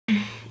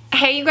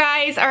Hey you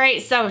guys, all right,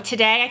 so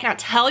today I cannot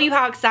tell you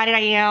how excited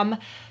I am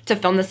to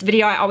film this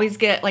video. I always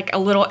get like a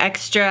little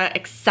extra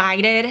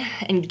excited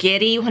and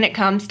giddy when it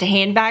comes to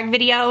handbag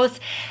videos,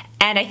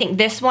 and I think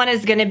this one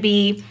is gonna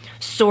be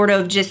sort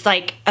of just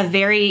like a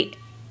very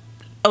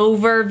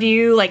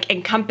overview, like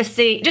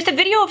encompassing, just a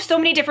video of so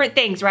many different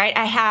things, right?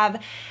 I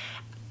have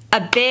a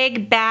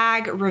big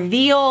bag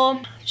reveal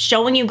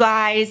showing you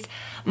guys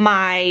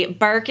my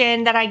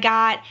Birkin that I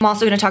got. I'm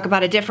also gonna talk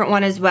about a different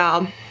one as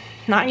well.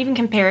 Not even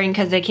comparing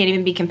because they can't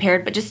even be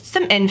compared, but just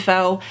some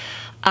info.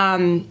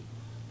 And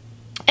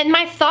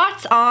my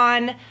thoughts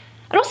on, I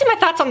don't say my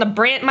thoughts on the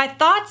brand, my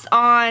thoughts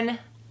on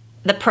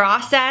the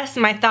process,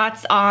 my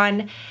thoughts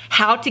on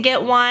how to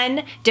get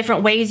one,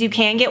 different ways you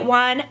can get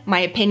one, my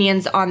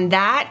opinions on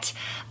that,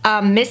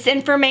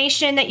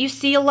 misinformation that you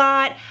see a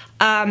lot,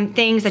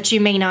 things that you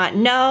may not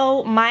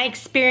know, my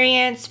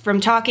experience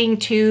from talking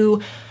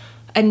to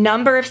a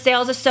number of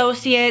sales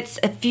associates,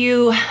 a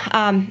few,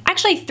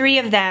 actually 3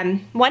 of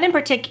them, two in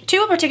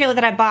particular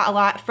that I bought a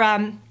lot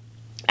from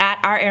at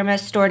our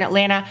Hermes store in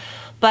Atlanta,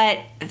 but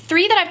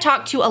 3 that I've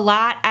talked to a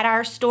lot at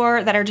our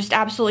store that are just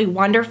absolutely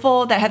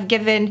wonderful, that have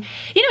given,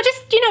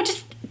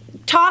 just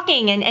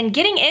talking and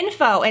getting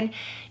info. And,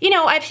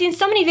 I've seen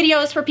so many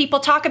videos where people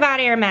talk about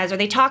Hermes, or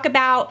they talk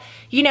about,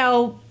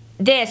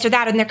 this or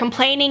that, and they're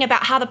complaining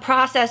about how the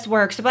process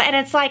works, and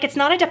it's like, it's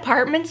not a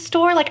department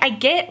store. Like, I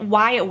get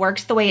why it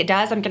works the way it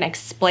does. I'm gonna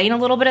explain a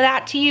little bit of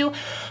that to you,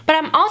 but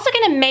I'm also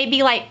gonna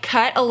maybe like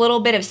cut a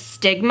little bit of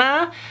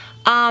stigma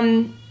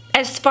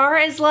as far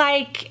as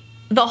like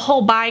the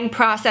whole buying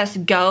process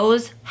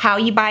goes, how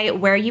you buy it,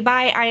 where you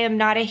buy it. I am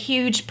not a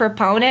huge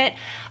proponent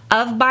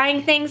of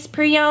buying things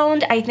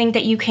pre-owned. I think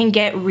that you can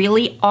get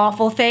really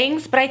awful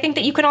things, but I think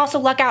that you can also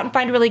luck out and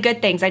find really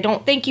good things. I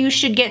don't think you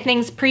should get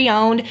things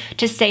pre-owned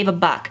to save a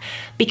buck,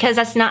 because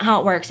that's not how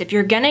it works. If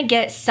you're gonna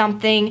get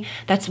something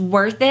that's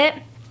worth it,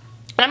 and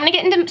I'm gonna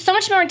get into so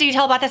much more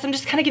detail about this, I'm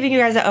just kind of giving you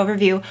guys an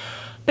overview,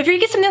 but if you're gonna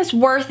get something that's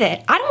worth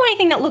it, I don't want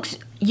anything that looks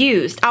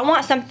used. I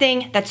want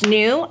something that's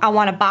new. I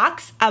want a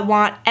box. I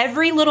want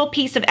every little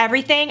piece of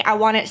everything. I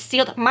want it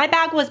sealed. My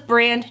bag was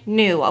brand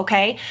new,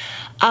 okay?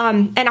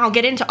 And I'll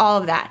get into all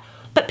of that.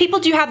 But people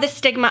do have this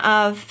stigma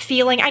of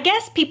feeling, I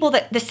guess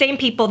the same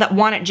people that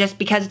want it just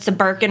because it's a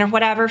Birkin or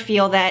whatever,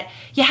 feel that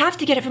you have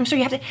to get it from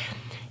store,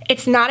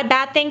 it's not a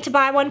bad thing to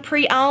buy one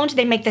pre-owned.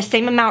 They make the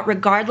same amount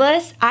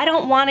regardless. I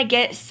don't want to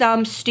get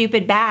some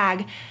stupid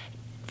bag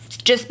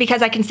just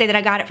because I can say that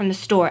I got it from the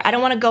store. I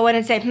don't want to go in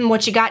and say,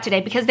 what you got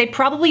today? Because they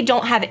probably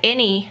don't have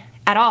any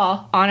at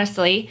all,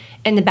 honestly,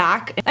 in the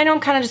back. I know I'm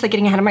kind of just like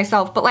getting ahead of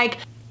myself, but like,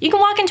 you can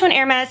walk into an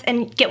Hermes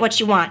and get what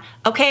you want,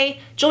 okay?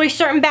 Jewelry,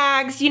 certain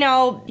bags, you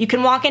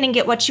can walk in and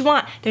get what you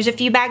want. There's a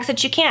few bags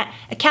that you can't.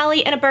 A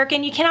Kelly and a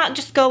Birkin, you cannot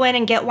just go in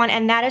and get one,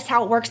 and that is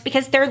how it works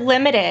because they're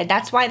limited.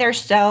 That's why they're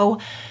so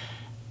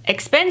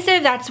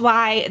expensive. That's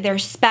why they're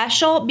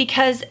special,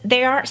 because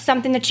they aren't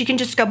something that you can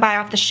just go buy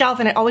off the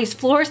shelf. And it always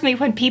floors me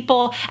when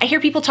I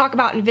hear people talk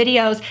about in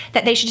videos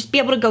that they should just be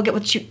able to go get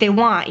what they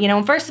want.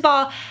 And first of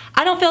all,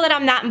 I don't feel that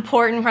I'm that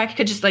important where I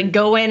could just like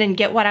go in and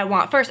get what I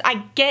want. First,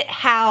 I get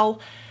how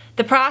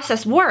the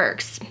process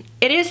works.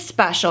 It is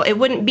special. It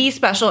wouldn't be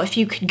special if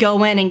you could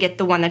go in and get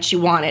the one that you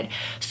wanted.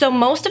 So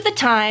most of the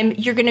time,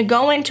 you're gonna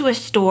go into a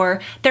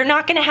store, they're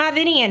not gonna have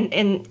any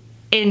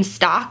in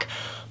stock.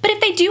 But if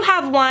they do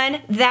have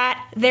one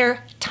that there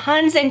are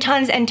tons and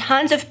tons and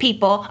tons of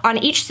people on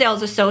each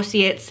sales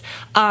associate's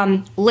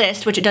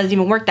list, which it doesn't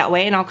even work that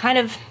way, and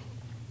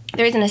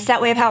there isn't a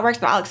set way of how it works,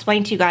 but I'll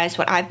explain to you guys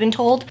what I've been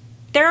told.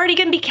 They're already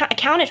gonna be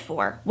accounted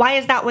for. Why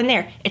is that one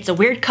there? It's a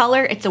weird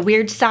color, it's a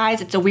weird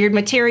size, it's a weird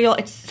material,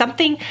 it's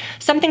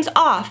something's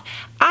off.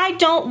 I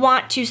don't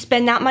want to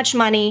spend that much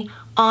money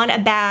on a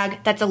bag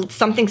that's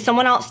something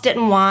someone else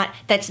didn't want,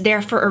 that's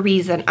there for a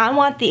reason. I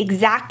want the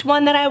exact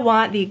one that I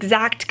want, the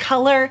exact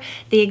color,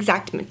 the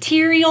exact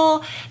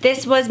material.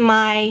 This was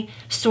my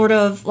sort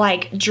of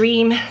like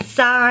dream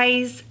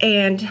size,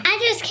 and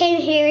I just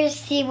came here to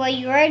see what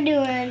you are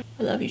doing. I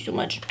love you so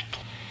much.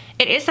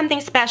 It is something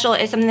special.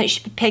 It's something that you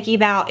should be picky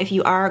about if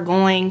you are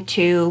going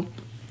to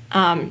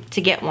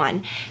get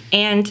one.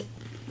 And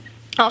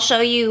I'll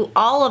show you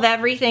all of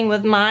everything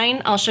with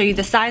mine. I'll show you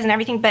the size and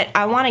everything, but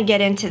I want to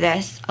get into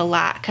this a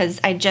lot because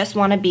I just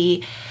want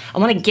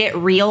to get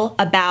real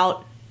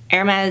about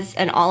Hermes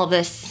and all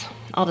this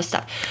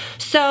stuff.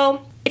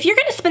 So if you're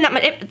gonna spend that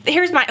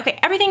much,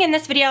 everything in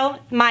this video,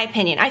 my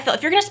opinion. I feel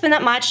if you're gonna spend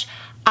that much,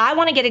 I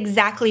want to get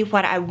exactly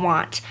what I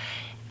want.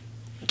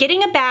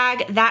 Getting a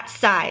bag that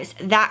size,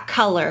 that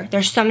color,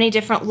 there's so many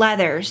different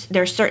leathers.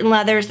 There's certain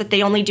leathers that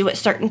they only do at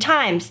certain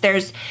times.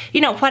 There's,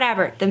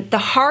 whatever, the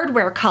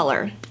hardware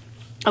color.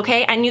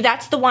 Okay, I knew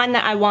that's the one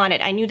that I wanted.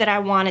 I knew that I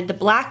wanted the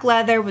black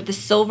leather with the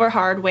silver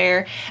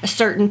hardware, a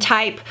certain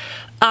type.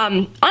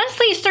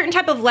 Honestly, a certain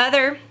type of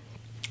leather.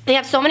 They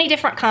have so many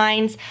different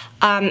kinds,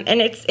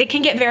 and it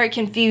can get very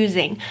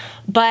confusing.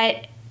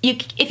 But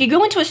if you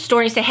go into a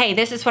store and you say, hey,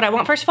 this is what I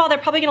want, first of all, they're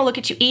probably gonna look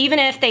at you, even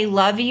if they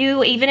love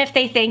you, even if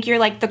they think you're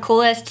like the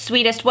coolest,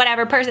 sweetest,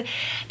 whatever person,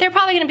 they're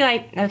probably gonna be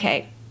like,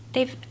 okay,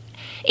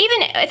 even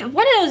if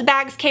one of those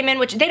bags came in,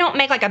 which they don't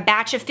make like a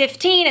batch of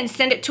 15 and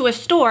send it to a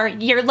store,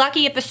 you're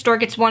lucky if a store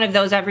gets one of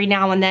those every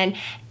now and then.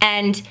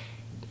 And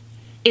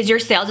is your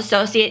sales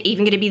associate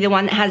even going to be the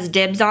one that has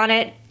dibs on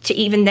it to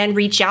even then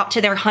reach out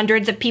to their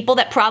hundreds of people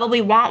that probably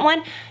want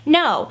one?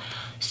 No.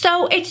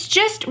 So it's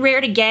just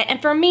rare to get.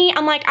 And for me,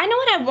 I'm like, I know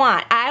what I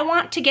want. I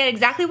want to get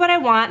exactly what I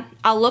want.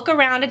 I'll look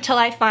around until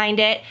I find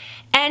it.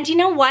 And you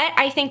know what?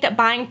 I think that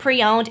buying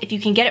pre-owned, if you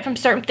can get it from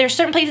there's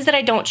certain places that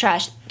I don't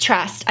trust.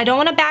 I don't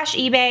want to bash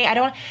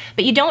eBay.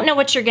 But you don't know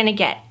what you're going to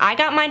get. I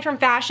got mine from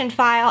Fashion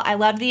File. I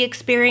love the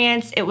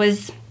experience.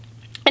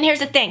 And here's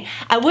the thing,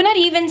 I would not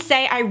even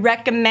say I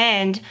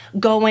recommend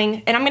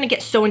going, and I'm gonna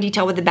get so in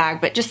detail with the bag,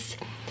 but just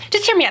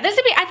hear me out. I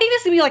think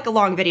this would be like a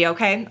long video,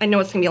 okay? I know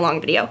it's gonna be a long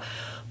video,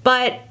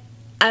 but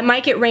I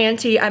might get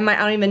ranty, I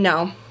don't even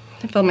know.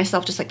 I feel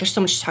myself just like there's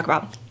so much to talk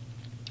about.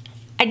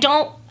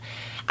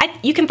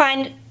 You can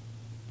find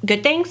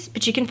good things,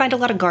 but you can find a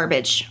lot of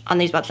garbage on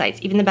these websites,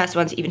 even the best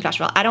ones, even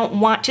Fashion File. I don't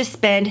want to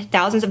spend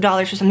thousands of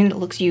dollars for something that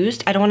looks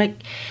used. I don't want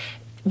to,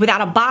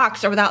 without a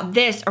box or without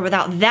this or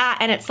without that.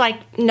 And it's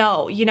like,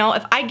 no, you know,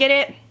 if I get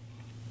it,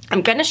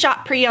 I'm gonna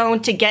shop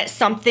pre-owned to get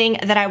something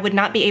that I would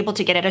not be able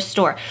to get at a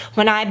store.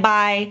 When I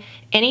buy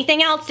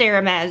anything else,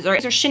 Hermes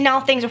or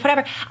Chanel things or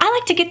whatever, I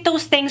like to get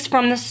those things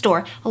from the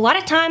store. A lot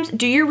of times,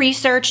 do your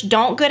research.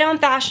 Don't go down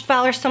Fashion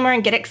File or somewhere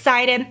and get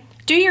excited.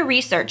 Do your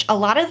research. A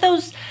lot of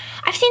those,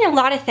 I've seen a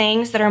lot of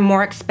things that are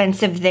more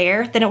expensive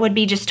there than it would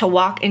be just to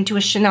walk into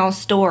a Chanel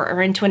store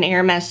or into an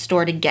Hermes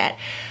store to get.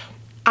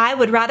 I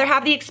would rather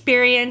have the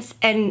experience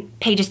and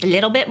pay just a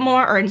little bit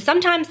more or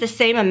sometimes the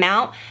same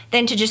amount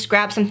than to just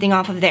grab something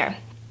off of there.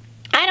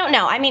 I don't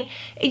know. I mean,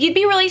 you'd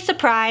be really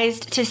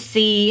surprised to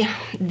see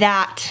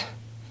that.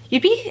 I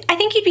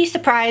think you'd be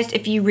surprised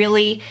if you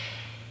really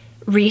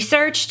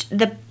researched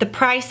the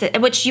price,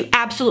 which you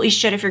absolutely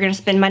should if you're going to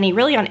spend money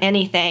really on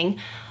anything.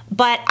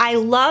 But I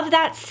love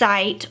that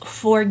site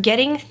for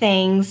getting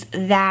things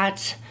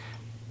that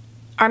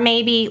are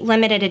maybe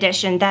limited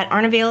edition that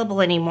aren't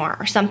available anymore,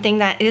 or something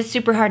that is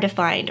super hard to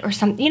find, or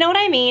something, you know what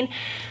I mean?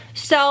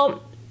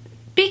 So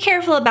be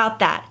careful about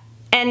that.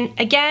 And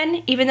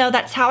again, even though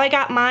that's how I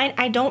got mine,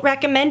 I don't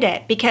recommend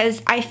it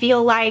because I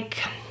feel like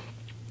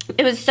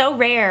it was so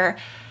rare.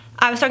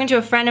 I was talking to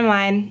a friend of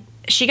mine,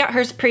 she got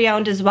hers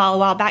pre-owned as well a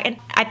while back, and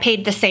I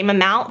paid the same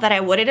amount that I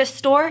would at a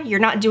store. You're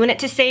not doing it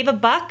to save a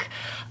buck.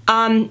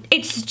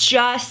 It's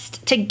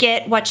just to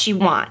get what you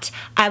want.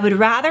 I would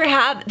rather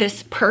have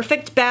this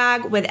perfect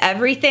bag with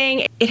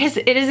everything. It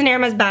is an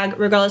Hermes bag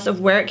regardless of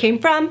where it came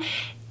from.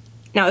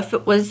 Now if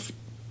it was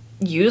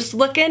used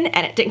looking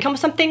and it didn't come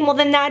with something, well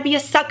then that'd be a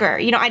sucker.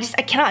 You know, I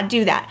cannot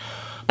do that.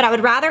 But I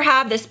would rather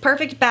have this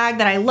perfect bag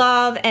that I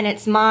love and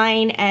it's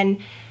mine and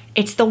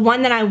it's the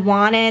one that I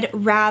wanted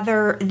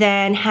rather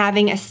than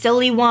having a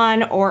silly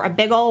one or a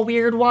big old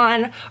weird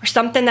one or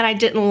something that I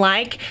didn't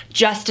like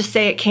just to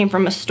say it came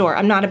from a store.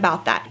 I'm not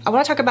about that. I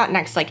want to talk about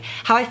next like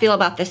how I feel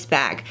about this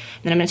bag.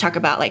 And then I'm going to talk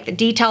about like the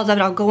details of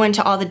it. I'll go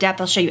into all the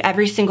depth. I'll show you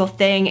every single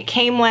thing it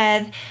came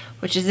with,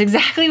 which is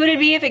exactly what it'd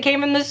be if it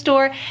came from the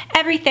store.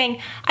 Everything.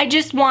 I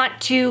just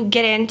want to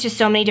get into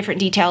so many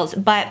different details,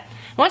 but I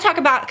want to talk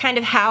about kind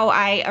of how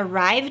I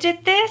arrived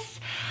at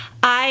this.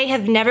 I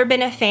have never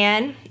been a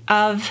fan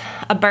of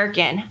a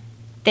Birkin.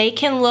 They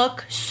can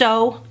look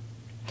so,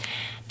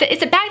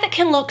 it's a bag that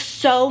can look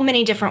so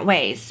many different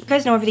ways. You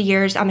guys know over the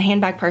years, I'm a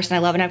handbag person, I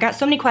love it. And I've got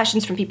so many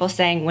questions from people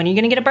saying, when are you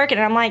gonna get a Birkin?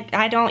 And I'm like,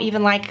 I don't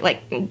even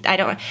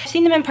I've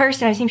seen them in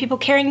person, I've seen people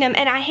carrying them,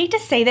 and I hate to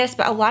say this,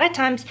 but a lot of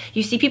times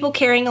you see people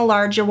carrying a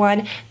larger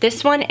one.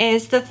 This one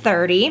is the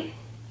 30,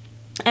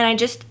 and I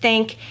just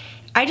think,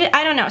 I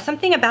don't know,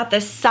 something about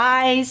this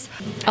size.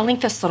 I'll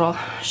link this little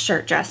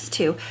shirt dress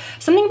too.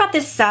 Something about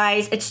this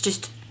size,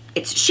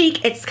 it's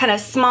chic, it's kind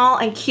of small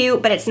and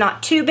cute, but it's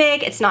not too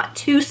big, it's not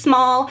too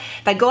small.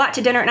 If I go out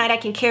to dinner at night, I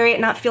can carry it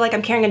and not feel like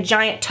I'm carrying a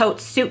giant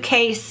tote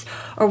suitcase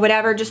or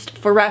whatever. Just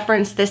for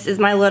reference, this is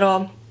my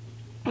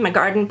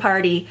garden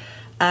party.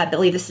 I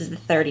believe this is the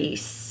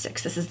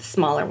 36, this is the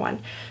smaller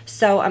one.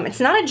 So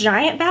it's not a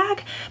giant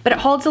bag, but it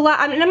holds a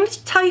lot. I'm gonna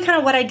tell you kind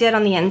of what I did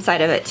on the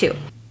inside of it too.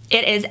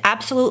 It is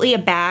absolutely a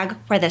bag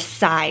for the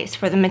size,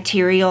 for the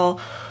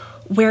material,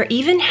 where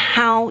even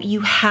how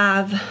you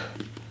have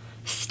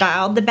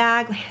styled the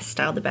bag, I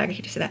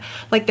hate to say that.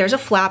 Like there's a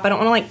flap, I don't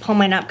wanna like pull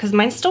mine up because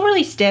mine's still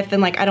really stiff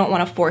and like I don't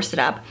wanna force it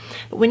up.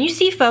 But when you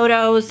see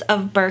photos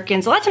of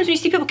Birkins, a lot of times when you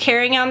see people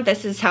carrying them,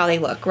 this is how they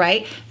look,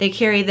 right? They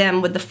carry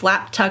them with the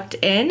flap tucked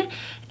in,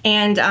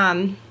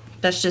 and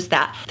that's just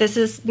that.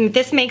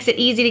 This makes it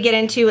easy to get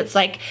into. It's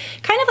like,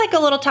 kind of like a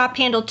little top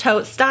handle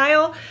tote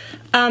style.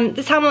 This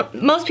is how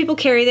most people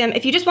carry them.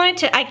 If you just wanted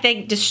to, I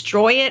think,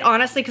 destroy it,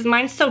 honestly, because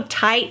mine's so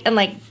tight and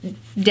like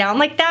down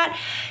like that,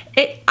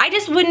 I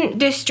just wouldn't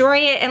destroy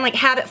it and like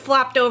have it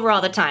flopped over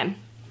all the time.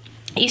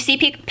 You see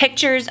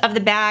pictures of the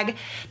bag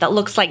that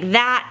looks like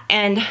that,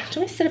 and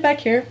do I sit it back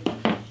here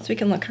so we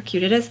can look how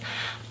cute it is?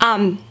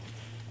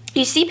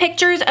 You see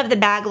pictures of the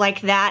bag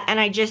like that, and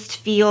I just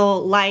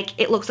feel like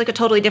it looks like a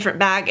totally different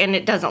bag and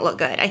it doesn't look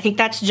good. I think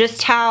that's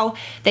just how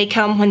they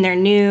come when they're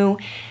new.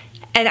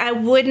 And I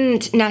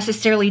wouldn't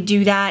necessarily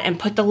do that and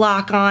put the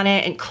lock on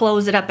it and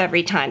close it up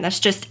every time. That's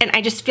just, and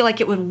I just feel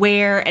like it would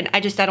wear, and I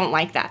don't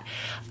like that.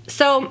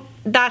 So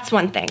that's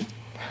one thing.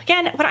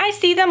 Again, when I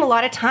see them a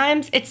lot of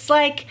times, it's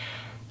like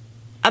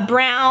a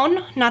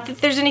brown, not that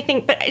there's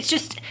anything, but it's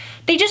just,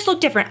 they just look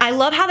different. I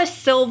love how the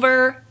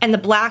silver and the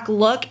black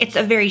look. It's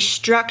a very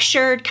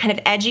structured, kind of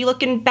edgy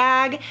looking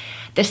bag.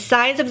 The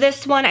size of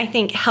this one, I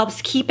think,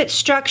 helps keep its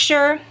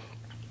structure.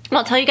 And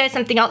I'll tell you guys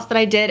something else that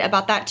I did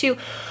about that too.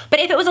 But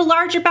if it was a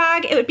larger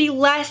bag, it would be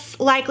less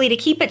likely to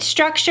keep its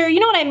structure. You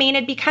know what I mean?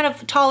 It'd be kind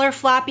of taller,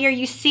 floppier.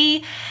 You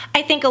see,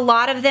 I think a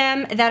lot of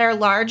them that are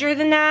larger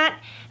than that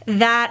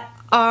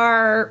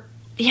are,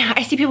 yeah,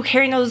 I see people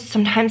carrying those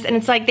sometimes, and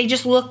it's like they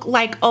just look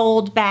like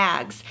old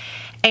bags.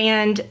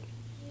 And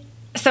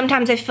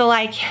sometimes I feel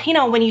like, you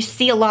know, when you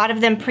see a lot of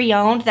them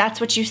pre-owned,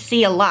 that's what you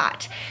see a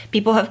lot.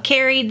 People have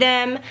carried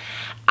them.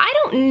 I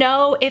don't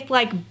know if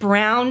like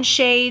brown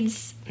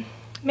shades,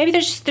 maybe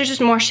there's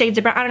just more shades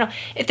of brown. I don't know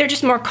if they're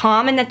just more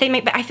common that they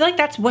make, but I feel like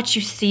that's what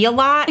you see a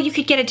lot. You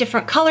could get a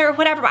different color or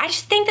whatever, but I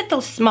just think that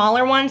those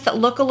smaller ones that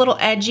look a little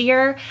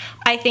edgier,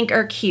 I think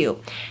are cute.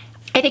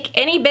 I think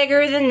any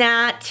bigger than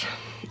that,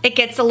 it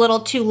gets a little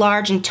too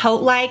large and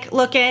tote-like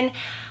looking.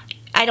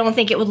 I don't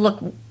think it would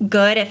look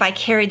good if I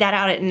carried that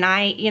out at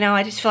night. You know,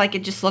 I just feel like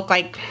it just looked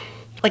like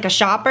a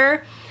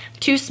shopper.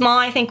 Too small,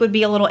 I think, would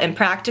be a little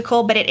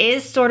impractical, but it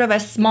is sort of a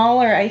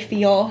smaller, I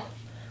feel.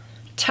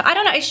 I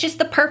don't know, it's just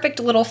the perfect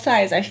little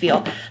size, I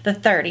feel, the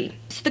 30.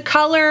 So the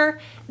color,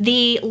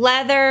 the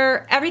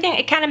leather, everything,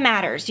 it kind of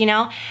matters, you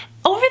know?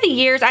 Over the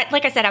years,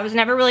 like I said, I was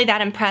never really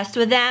that impressed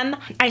with them.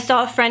 I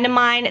saw a friend of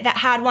mine that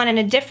had one in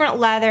a different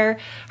leather.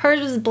 Hers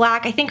was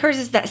black. I think hers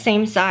is that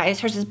same size.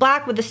 Hers is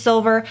black with the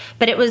silver,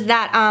 but it was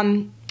that,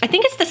 I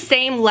think it's the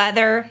same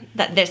leather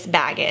that this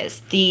bag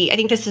is. I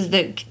think this is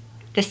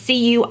the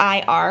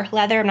C-U-I-R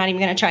leather. I'm not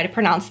even gonna try to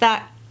pronounce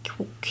that.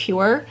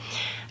 Cure,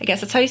 I guess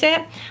that's how you say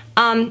it.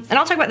 And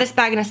I'll talk about this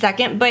bag in a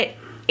second, but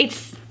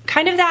it's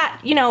kind of that,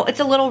 you know,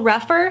 it's a little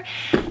rougher.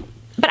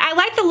 But I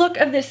like the look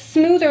of this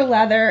smoother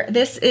leather.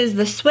 This is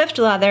the Swift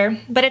leather,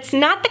 but it's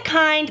not the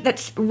kind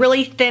that's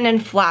really thin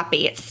and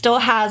floppy. It still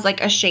has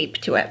like a shape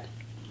to it.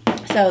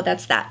 So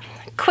that's that.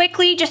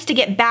 Quickly, just to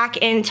get back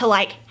into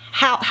like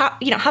how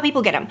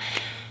people get them.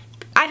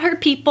 I've heard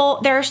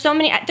people, there's so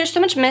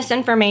much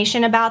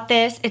misinformation about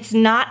this. It's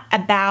not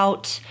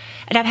about,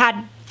 and I've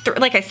had,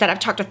 like I said, I've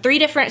talked to 3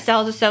 different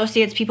sales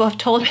associates. People have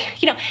told me,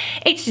 you know,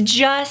 it's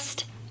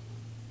just,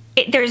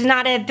 there's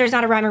not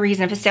a rhyme or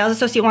reason. If a sales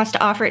associate wants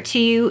to offer it to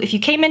you, if you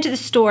came into the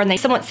store and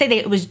someone say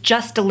it was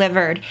just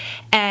delivered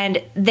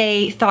and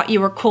they thought you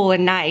were cool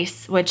and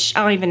nice, which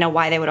I don't even know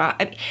why they would, they're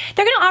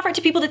gonna offer it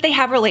to people that they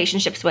have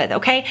relationships with,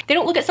 okay? They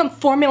don't look at some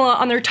formula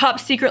on their top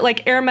secret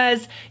like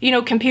Hermes, you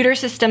know, computer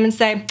system and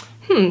say,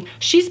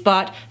 she's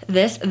bought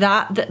this,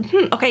 that,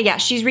 okay, yeah,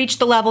 she's reached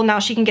the level, now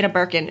she can get a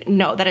Birkin.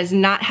 No, that is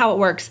not how it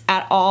works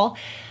at all.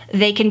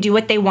 They can do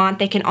what they want,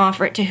 they can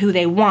offer it to who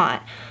they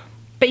want.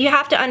 But you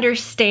have to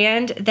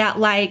understand that,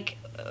 like,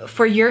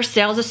 for your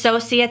sales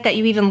associate that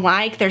you even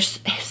like, there's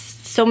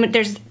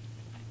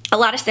a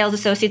lot of sales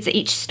associates at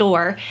each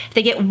store. If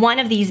they get one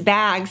of these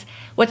bags,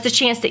 what's the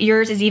chance that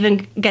yours is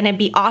even gonna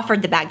be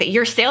offered the bag? That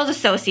your sales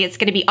associate's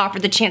gonna be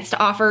offered the chance to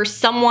offer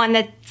someone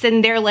that's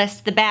in their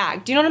list the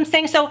bag. Do you know what I'm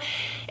saying? So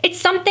it's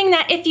something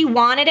that if you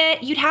wanted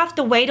it, you'd have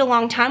to wait a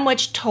long time,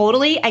 which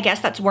totally, I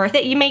guess that's worth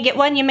it. You may get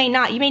one, you may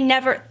not. You may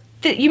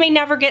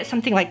never get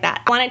something like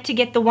that. I wanted to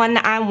get the one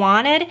that I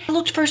wanted. I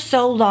looked for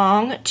so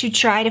long to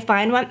try to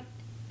find one.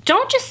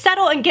 Don't just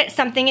settle and get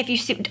something if you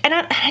see, and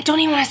I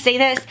don't even want to say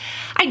this,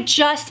 I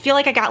just feel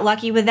like I got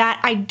lucky with that.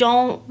 I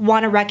don't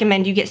want to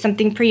recommend you get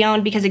something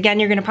pre-owned because again,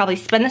 you're going to probably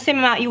spend the same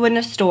amount you would in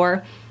a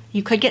store.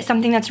 You could get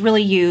something that's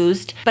really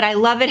used, but I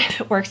love it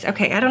if it works.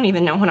 Okay, I don't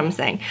even know what I'm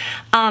saying.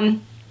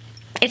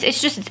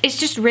 It's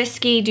just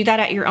risky. Do that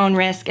at your own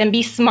risk and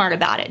be smart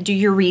about it. Do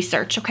your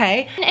research,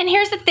 okay? And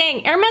here's the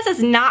thing, Hermes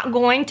is not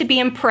going to be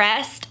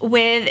impressed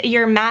with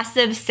your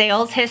massive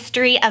sales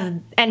history of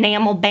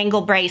enamel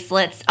bangle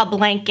bracelets, a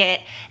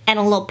blanket, and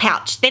a little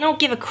pouch. They don't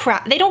give a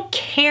crap. They don't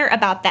care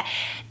about that.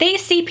 They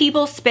see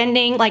people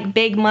spending like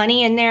big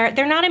money in there.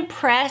 They're not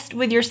impressed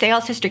with your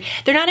sales history.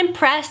 They're not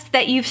impressed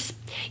that you've,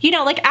 you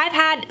know, like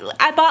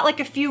I bought like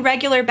a few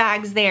regular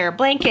bags there,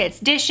 blankets,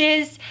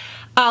 dishes,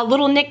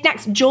 little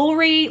knickknacks,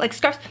 jewelry, like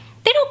scarves.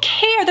 They don't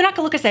care. They're not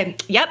gonna look and say,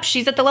 yep,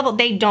 she's at the level.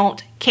 They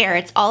don't care.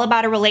 It's all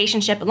about a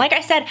relationship. And like I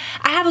said,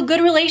 I have a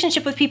good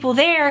relationship with people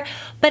there,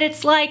 but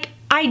it's like,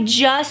 I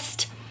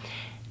just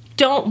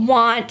don't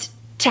want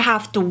to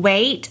have to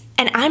wait.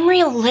 And I'm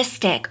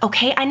realistic,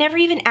 okay? I never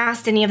even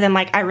asked any of them,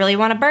 like, I really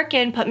want a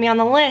Birkin, put me on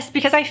the list,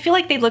 because I feel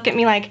like they look at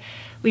me like,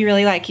 we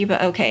really like you,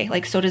 but okay,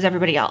 like, so does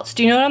everybody else.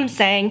 Do you know what I'm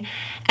saying?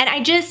 And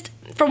I just,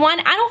 for one,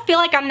 I don't feel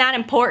like I'm that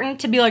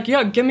important to be like,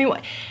 yeah, give me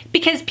what,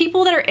 because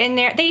people that are in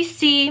there, they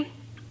see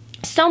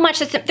so much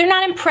that they're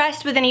not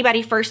impressed with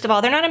anybody, first of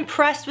all. They're not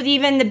impressed with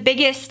even the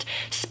biggest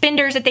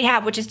spenders that they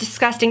have, which is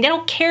disgusting. They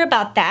don't care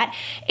about that.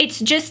 It's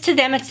just, to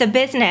them, it's a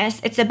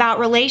business. It's about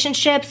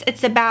relationships.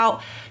 It's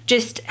about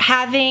just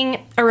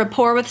having a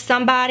rapport with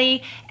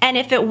somebody, and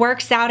if it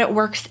works out, it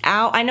works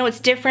out. I know it's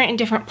different in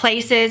different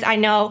places. I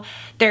know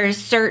there's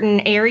certain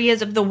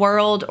areas of the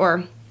world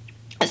or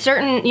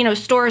certain, you know,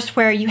 stores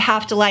where you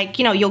have to, like,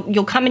 you know,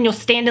 you'll come and you'll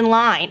stand in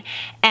line,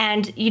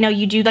 and, you know,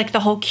 you do like the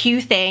whole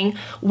queue thing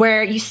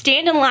where you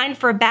stand in line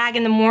for a bag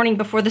in the morning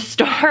before the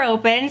store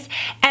opens,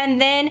 and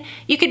then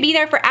you could be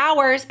there for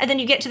hours, and then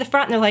you get to the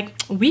front and they're like,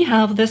 we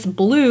have this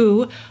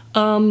blue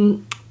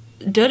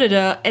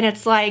da-da-da, and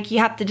it's like, you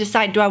have to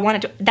decide, do I want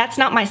it to? That's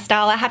not my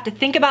style. I have to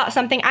think about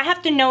something. I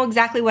have to know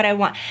exactly what I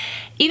want.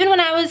 Even when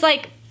I was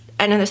like,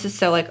 I know this is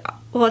so like,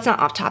 well, it's not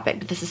off topic,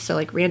 but this is so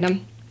like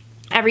random.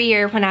 Every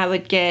year when I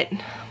would get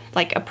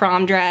like a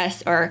prom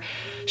dress or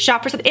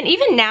shop for something, and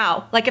even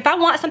now, like if I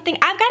want something,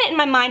 I've got it in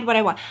my mind what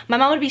I want. My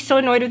mom would be so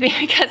annoyed with me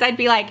because I'd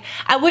be like,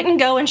 I wouldn't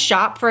go and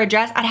shop for a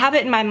dress. I'd have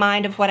it in my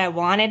mind of what I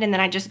wanted, and then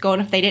I'd just go,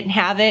 and if they didn't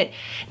have it,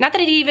 not that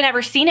I'd even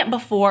ever seen it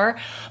before,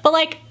 but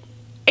like,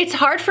 it's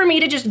hard for me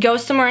to just go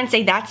somewhere and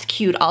say, that's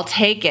cute, I'll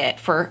take it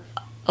for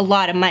a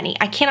lot of money.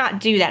 I cannot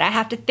do that. I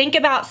have to think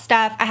about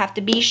stuff. I have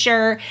to be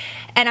sure,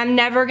 and I'm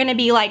never gonna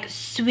be like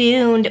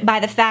swooned by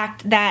the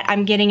fact that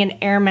I'm getting an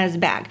Hermes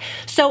bag.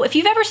 So if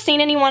you've ever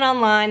seen anyone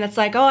online that's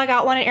like, oh, I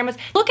got one at Hermes,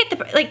 look at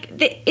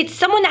it's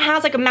someone that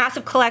has like a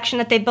massive collection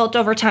that they built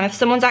over time. If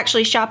someone's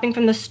actually shopping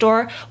from the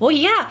store, well,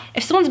 yeah.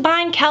 If someone's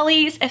buying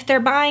Kelly's, if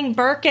they're buying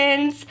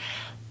Birkins,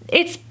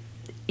 it's,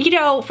 you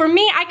know, for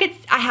me,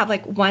 I have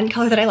like one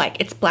color that I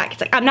like. It's black.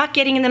 It's like, I'm not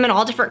getting them in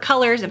all different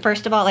colors. And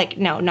first of all, like,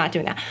 no, not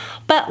doing that.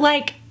 But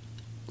like,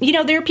 you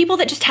know, there are people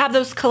that just have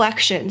those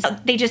collections.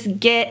 They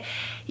just get,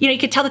 you know, you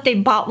could tell that they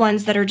bought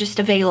ones that are just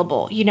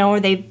available, you know, or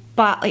they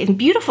bought like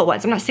beautiful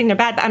ones. I'm not saying they're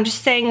bad, but I'm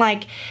just saying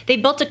like they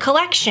built a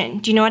collection.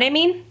 Do you know what I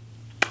mean?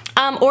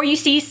 Or you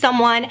see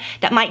someone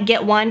that might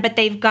get one, but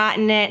they've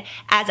gotten it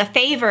as a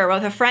favor, or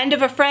if a friend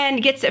of a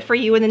friend gets it for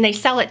you and then they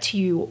sell it to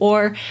you,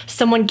 or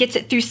someone gets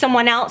it through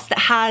someone else that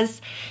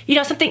has, you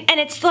know, something, and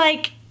it's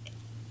like,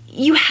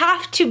 you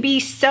have to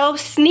be so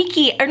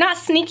sneaky, or not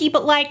sneaky,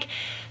 but like,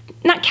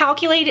 not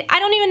calculated. I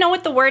don't even know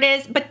what the word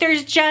is, but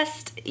there's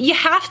just, you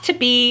have to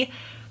be,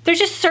 there's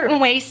just certain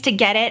ways to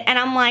get it, and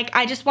I'm like,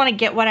 I just want to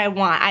get what I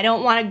want. I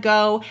don't want to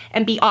go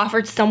and be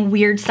offered some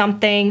weird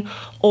something,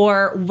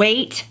 or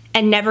wait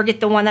and never get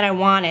the one that I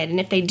wanted. And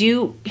if they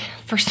do,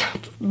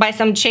 by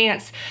some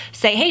chance,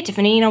 say, hey,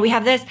 Tiffany, you know, we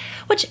have this,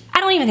 which I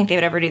don't even think they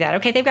would ever do that,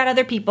 okay? They've got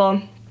other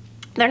people.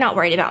 They're not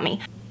worried about me.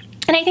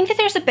 And I think that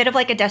there's a bit of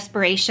like a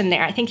desperation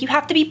there. I think you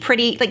have to be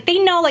pretty, like, they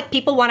know like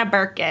people want a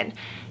Birkin.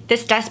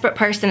 This desperate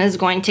person is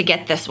going to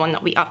get this one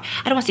that we offer.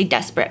 I don't want to say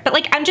desperate, but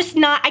like, I'm just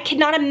not, I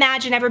cannot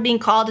imagine ever being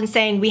called and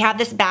saying, we have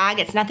this bag,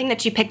 it's nothing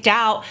that you picked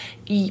out,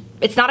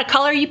 it's not a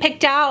color you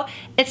picked out,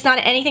 it's not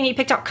anything you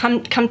picked out,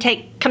 come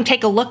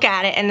take a look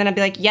at it, and then I'd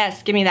be like,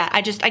 yes, give me that.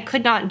 I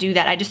could not do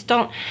that. I just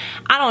don't,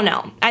 I don't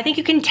know. I think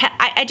you can,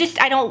 I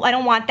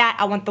don't want that.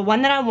 I want the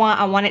one that I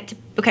want it to,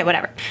 okay,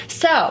 whatever.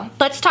 So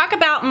let's talk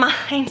about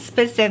mine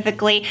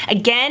specifically.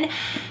 Again,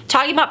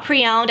 talking about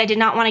pre-owned, I did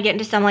not want to get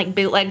into some like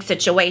bootleg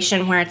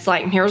situation where it's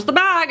like, here's the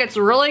bag, it's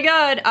really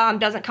good,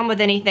 doesn't come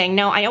with anything.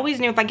 No, I always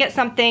knew if I get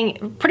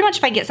something, pretty much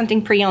if I get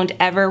something pre-owned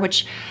ever,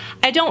 which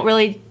I don't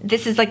really,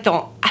 this is like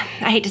the,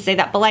 I hate to say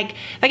that, but like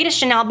if I get a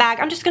Chanel bag,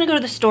 I'm just gonna go to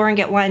the store and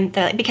get one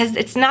that, because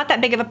it's not that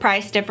big of a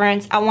price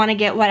difference. I want to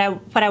get what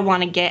I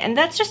want to get, and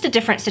that's just a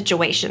different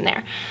situation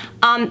there.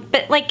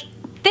 But like,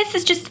 this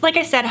is just, like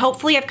I said,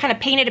 hopefully I've kind of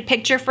painted a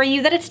picture for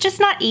you that it's just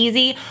not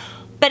easy.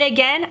 But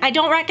again, I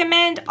don't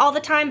recommend all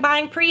the time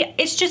buying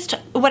it's just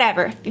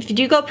whatever. If you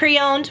do go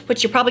pre-owned,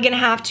 which you're probably gonna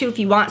have to if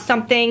you want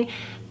something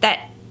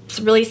that's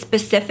really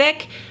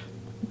specific,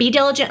 be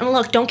diligent and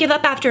look. Don't give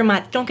up after a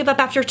month. Don't give up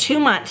after 2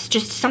 months.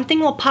 Just something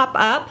will pop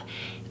up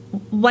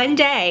one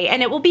day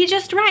and it will be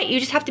just right. You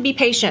just have to be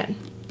patient.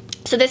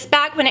 So this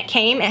bag, when it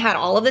came, it had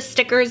all of the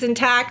stickers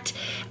intact,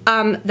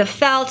 the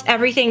felt,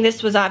 everything.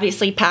 This was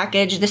obviously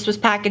packaged. This was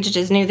packaged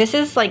as new. This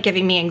is like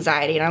giving me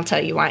anxiety, and I'll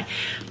tell you why.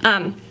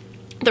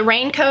 The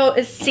raincoat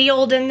is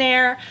sealed in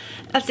there.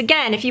 That's,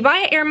 again, if you buy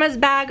an Hermes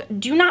bag,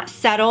 do not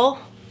settle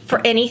for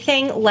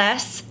anything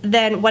less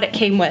than what it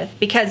came with,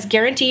 because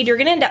guaranteed you're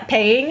gonna end up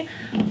paying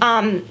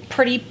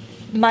pretty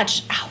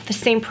much the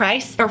same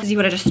price as you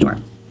would at a store.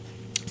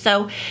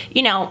 So,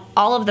 you know,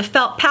 all of the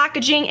felt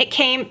packaging, it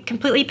came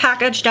completely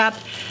packaged up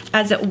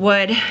as it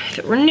would if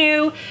it were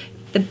new.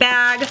 The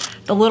bag,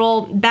 the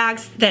little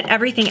bags that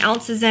everything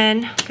else is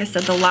in, like I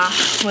said, the lock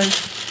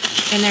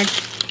was in there.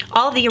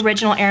 All the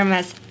original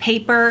Hermes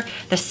paper,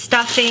 the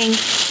stuffing,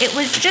 it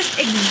was just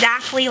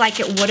exactly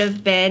like it would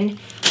have been.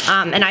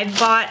 And I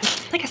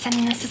bought, like I said,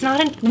 this is not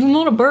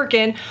a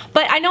Birkin,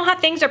 but I know how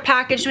things are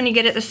packaged when you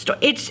get at the store.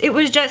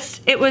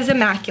 It was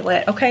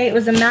immaculate, okay? It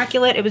was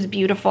immaculate, it was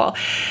beautiful.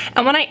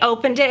 And when I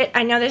opened it,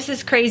 I know this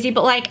is crazy,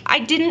 but like I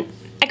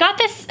got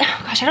this,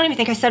 oh gosh, I don't even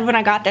think I said when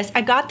I got this.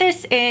 I got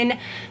this in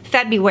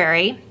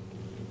February.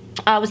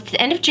 Was it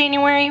the end of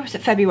January? Was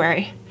it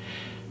February?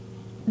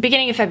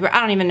 Beginning of February,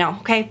 I don't even know,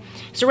 okay?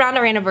 It's around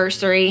our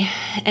anniversary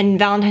and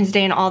Valentine's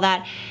Day and all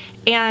that.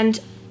 And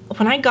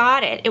when I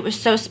got it, it was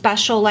so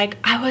special. Like,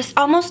 I was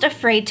almost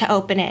afraid to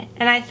open it.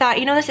 And I thought,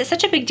 you know, this is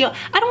such a big deal.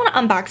 I don't want to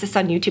unbox this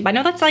on YouTube. I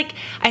know that's like,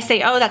 I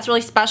say, oh, that's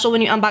really special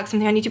when you unbox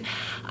something on YouTube.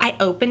 I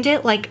opened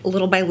it like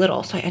little by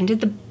little. So I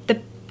undid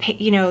the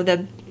you know,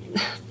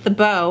 the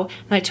bow,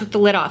 and I took the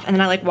lid off, and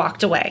then I like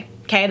walked away.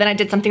 Okay, then I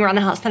did something around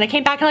the house. Then I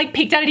came back and like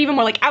peeked at it even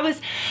more. Like I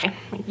was,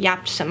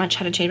 yapped so much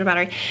how to change my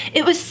battery.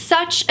 It was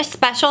such a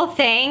special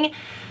thing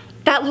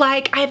that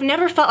like I've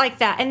never felt like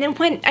that. And then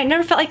I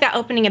never felt like that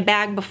opening a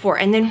bag before.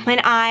 And then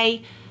when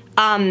I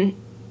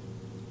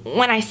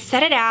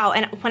set it out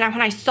and when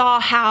I saw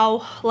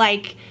how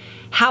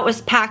it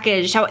was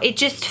packaged, how it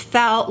just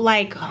felt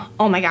like,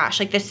 oh my gosh,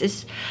 like this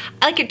is,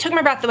 like it took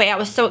my breath away. I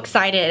was so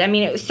excited. I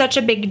mean, it was such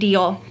a big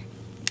deal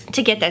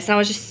to get this, and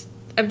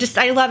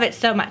I love it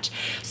so much.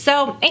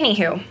 So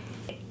anywho,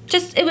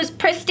 it was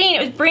pristine. It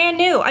was brand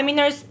new. I mean,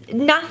 there's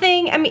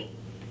nothing, I mean,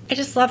 I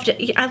just loved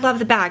it. I love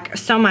the bag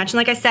so much. And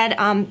like I said,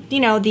 you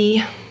know,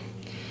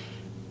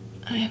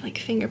 I have like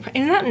fingerprint.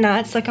 Isn't that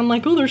nuts? Like I'm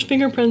like, oh, there's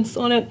fingerprints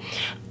on it.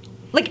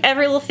 Like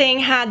every little thing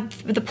had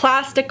the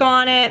plastic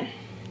on it.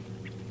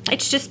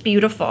 It's just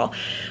beautiful.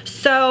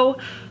 So,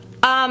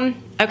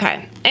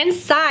 okay,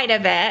 inside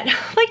of it,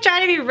 like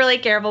trying to be really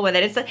careful with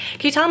it. It's like,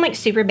 can you tell I'm like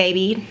super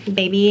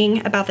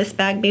babying about this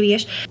bag,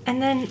 babyish?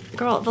 And then,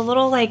 girl, the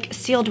little like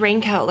sealed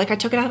raincoat, like I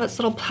took it out of its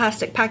little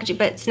plastic packaging,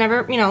 but it's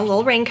never, you know, a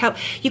little raincoat.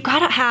 You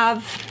gotta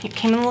have, it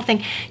came in a little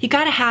thing, you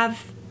gotta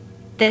have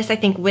this, I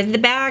think, with the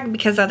bag,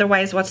 because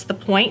otherwise what's the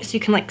point? So you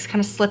can like kind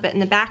of slip it in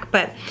the back.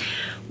 But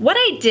what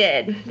I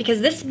did,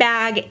 because this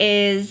bag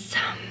is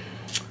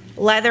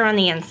leather on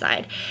the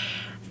inside.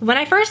 When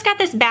I first got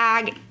this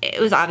bag, it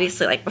was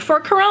obviously like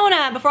before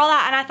Corona, before all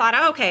that, and I thought,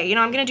 oh, okay, you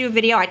know, I'm gonna do a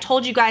video. I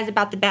told you guys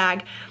about the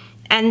bag,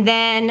 and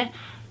then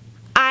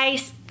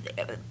I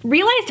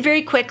realized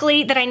very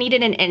quickly that I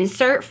needed an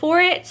insert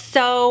for it.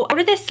 So I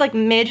ordered this like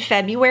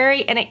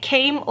mid-February, and it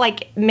came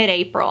like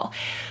mid-April.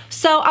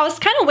 So I was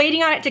kind of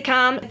waiting on it to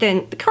come.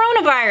 Then the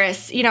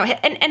coronavirus, you know, hit,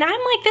 and I'm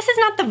like, this is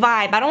not the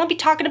vibe. I don't want to be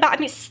talking about, I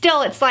mean,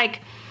 still, it's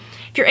like,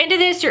 if you're into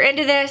this, you're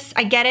into this.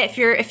 I get it.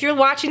 If you're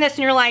watching this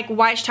and you're like,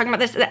 why is she talking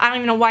about this? I don't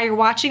even know why you're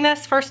watching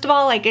this, first of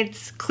all. Like,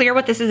 it's clear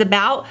what this is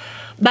about.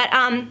 But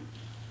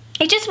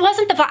it just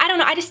wasn't the vibe. I don't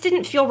know. I just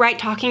didn't feel right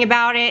talking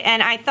about it.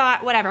 And I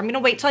thought, whatever, I'm going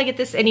to wait till I get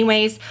this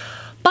anyways.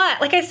 But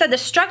like I said, the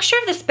structure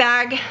of this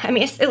bag, I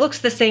mean, it looks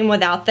the same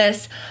without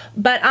this.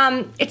 But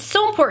it's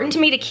so important to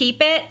me to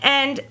keep it.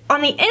 And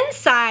on the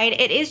inside,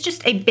 it is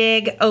just a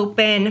big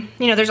open,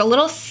 you know, there's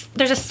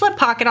a slip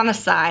pocket on the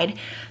side.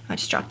 I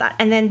just dropped that.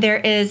 And then there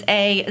is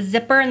a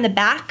zipper in the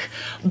back,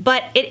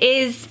 but it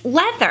is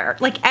leather.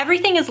 Like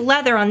everything is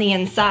leather on the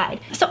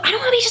inside. So I don't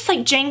want to be just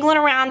like jangling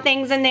around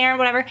things in there and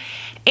whatever.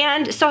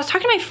 And so I was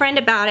talking to my friend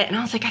about it, and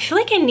I was like, I feel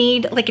like I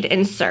need like an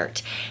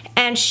insert.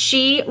 And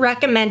she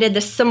recommended the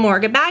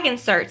SAMORGA bag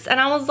inserts. And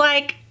I was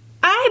like,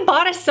 I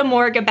bought a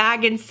SAMORGA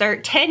bag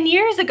insert 10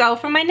 years ago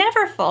from my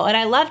Neverfull, and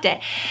I loved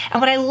it.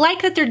 And what I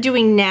like that they're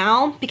doing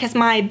now, because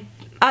my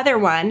other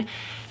one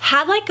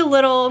had like a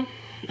little,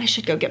 I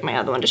should go get my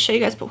other one to show you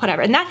guys, but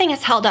whatever. And that thing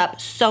has held up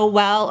so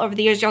well over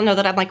the years. Y'all know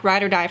that I'm like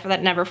ride or die for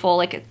that Neverfull.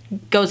 Like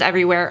it goes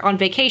everywhere, on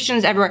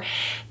vacations, everywhere.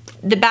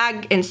 The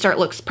bag insert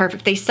looks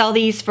perfect. They sell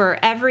these for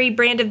every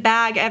brand of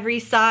bag, every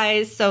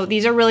size. So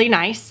these are really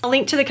nice. I'll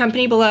link to the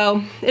company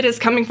below. It is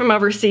coming from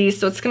overseas,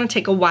 so it's gonna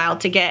take a while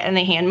to get, and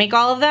they hand make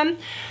all of them.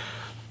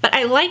 But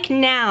I like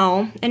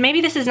now, and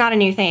maybe this is not a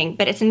new thing,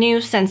 but it's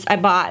new since I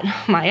bought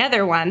my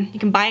other one. You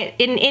can buy it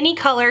in any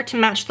color to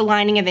match the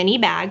lining of any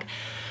bag.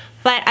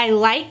 But I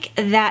like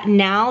that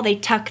now they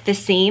tuck the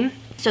seam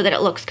so that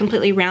it looks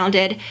completely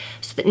rounded,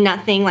 so that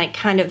nothing like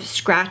kind of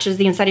scratches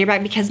the inside of your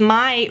bag, because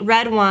my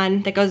red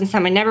one that goes inside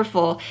my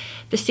Neverfull,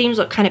 the seams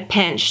look kind of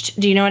pinched.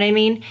 Do you know what I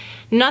mean?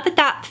 Not that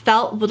that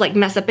felt would like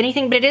mess up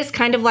anything, but it is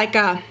kind of like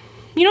a,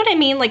 you know what I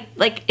mean? Like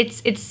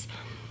it's,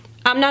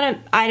 I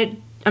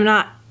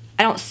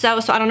don't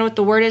sew, so I don't know what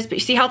the word is, but you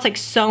see how it's like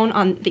sewn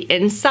on the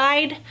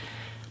inside?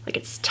 Like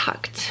it's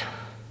tucked.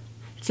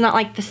 It's not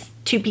like the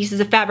two pieces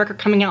of fabric are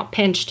coming out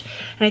pinched.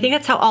 And I think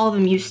that's how all of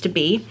them used to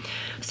be.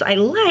 So I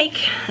like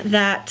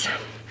that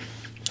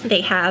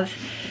they have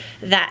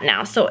that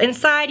now. So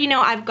inside, you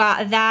know, I've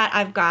got that.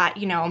 I've got,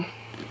 you know,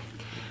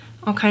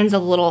 all kinds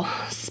of little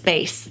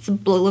space.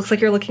 It looks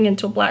like you're looking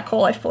into a black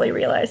hole, I fully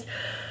realize.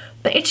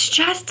 But it's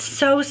just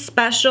so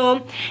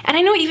special. And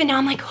I know even now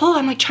I'm like, oh,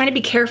 I'm like trying to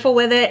be careful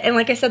with it. And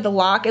like I said, the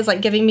lock is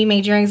like giving me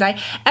major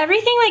anxiety.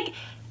 Everything, like,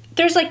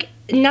 there's like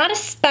not a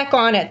speck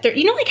on it. There,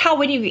 you know, like how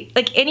when you,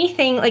 like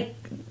anything like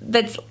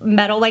that's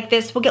metal like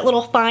this will get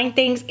little fine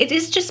things. It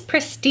is just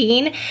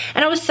pristine.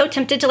 And I was so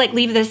tempted to like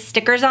leave the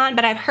stickers on,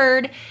 but I've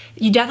heard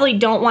you definitely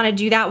don't want to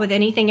do that with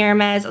anything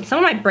Hermes. On some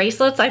of my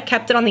bracelets, I've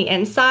kept it on the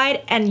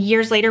inside, and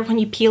years later when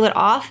you peel it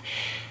off,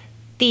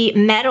 the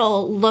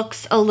metal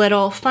looks a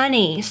little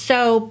funny.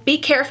 So be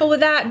careful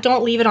with that.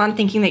 Don't leave it on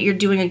thinking that you're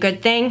doing a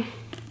good thing.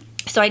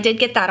 So I did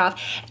get that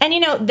off. And you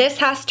know, this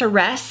has to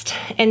rest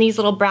in these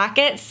little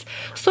brackets.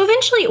 So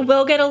eventually it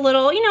will get a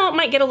little, you know, it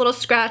might get a little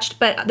scratched,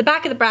 but the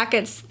back of the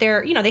brackets,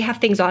 they're, you know, they have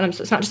things on them,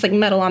 so it's not just like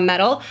metal on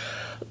metal.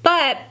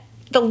 But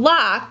the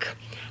lock,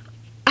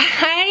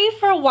 I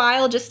for a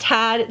while just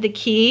had the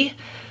key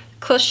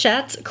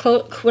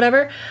clochette,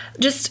 whatever,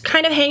 just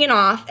kind of hanging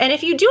off. And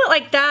if you do it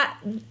like that,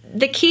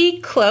 the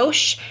key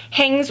cloche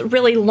hangs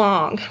really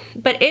long.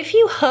 But if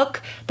you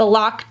hook the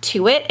lock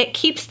to it, it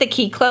keeps the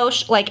key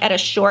cloche like at a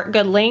short,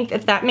 good length,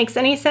 if that makes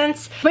any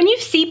sense. When you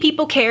see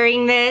people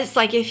carrying this,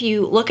 like if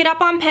you look it up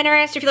on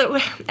Pinterest, if you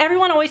look,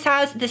 everyone always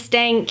has this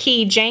dang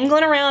key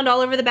jangling around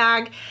all over the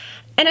bag.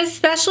 And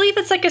especially if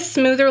it's like a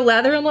smoother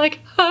leather, I'm like,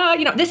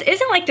 you know, this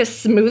isn't like the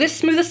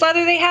smoothest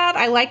leather they have.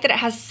 I like that it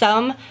has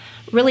some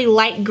really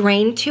light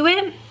grain to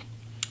it.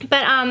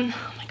 But, oh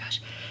my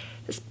gosh,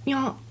 this, you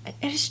know,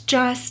 it is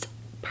just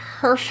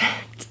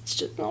perfect. It's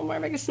just, oh my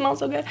God, it smells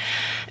so good.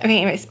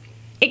 Okay, anyways,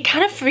 it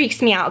kind of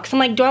freaks me out because I'm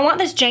like, do I want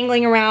this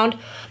jangling around?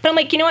 But I'm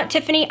like, you know what,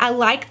 Tiffany, I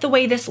like the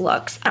way this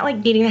looks. I don't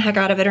like beating the heck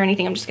out of it or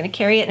anything. I'm just gonna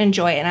carry it and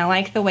enjoy it. And I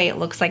like the way it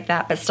looks like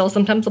that, but still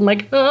sometimes I'm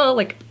like, oh,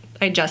 like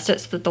I adjust it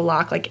so that the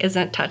lock like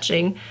isn't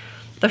touching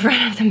the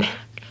front of the back.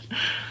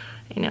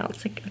 You know,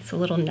 it's like, it's a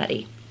little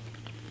nutty.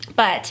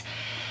 But,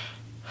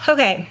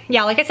 okay,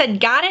 yeah, like I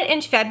said, got it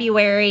in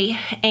February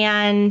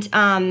and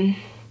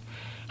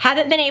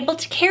haven't been able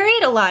to carry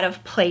it a lot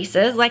of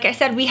places. Like I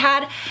said,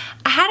 I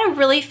had a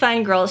really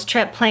fun girls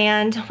trip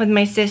planned with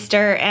my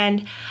sister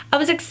and I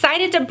was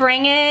excited to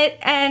bring it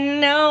and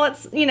no,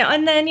 it's, you know,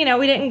 and then, you know,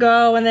 we didn't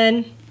go and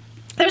then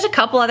there's a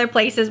couple other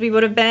places we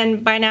would have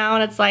been by now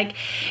and it's like,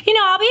 you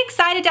know, I'll be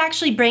excited to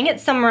actually bring it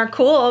somewhere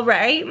cool,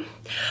 right?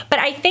 But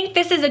I think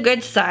this is a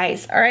good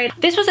size, all right?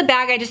 This was a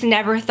bag I just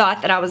never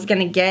thought that I was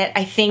gonna get.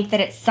 I think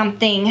that it's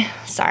something,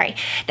 sorry,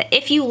 that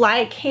if you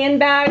like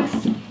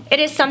handbags, it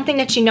is something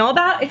that you know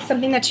about, it's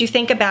something that you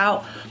think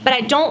about, but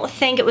I don't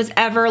think it was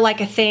ever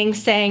like a thing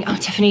saying, oh,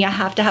 Tiffany, I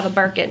have to have a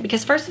Birkin,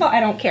 because first of all, I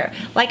don't care.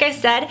 Like I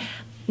said,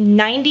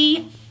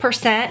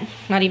 90%,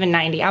 not even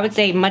 90, I would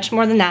say much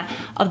more than that,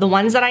 of the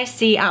ones that I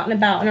see out and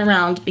about and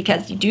around,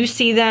 because you do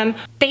see them,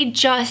 they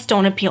just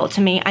don't appeal to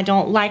me. I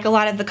don't like a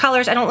lot of the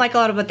colors, I don't like a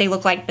lot of what they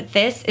look like, but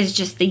this is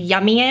just the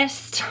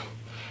yummiest,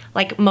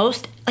 like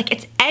most, like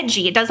it's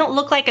edgy. It doesn't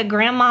look like a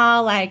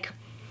grandma, like,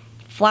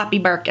 floppy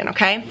Birkin,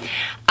 okay?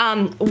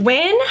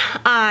 When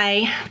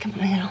I, come on,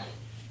 my little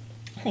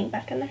thing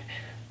back in there.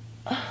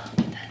 Oh,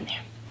 put that in there.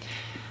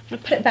 I'm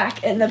gonna put it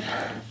back in the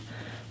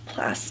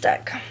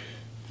plastic.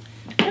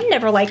 I've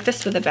never liked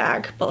this with a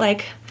bag, but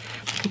like,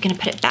 I'm gonna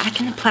put it back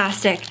in the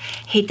plastic.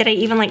 Hate that I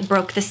even like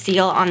broke the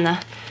seal on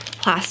the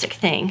plastic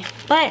thing.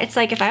 But it's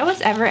like, if I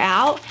was ever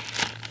out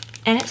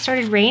and it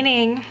started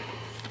raining,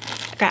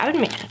 I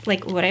would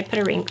like, would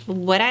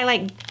I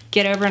like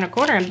get over in a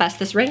corner and bust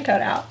this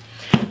raincoat out?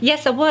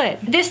 Yes, I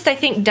would. This, I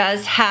think,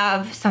 does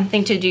have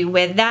something to do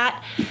with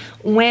that.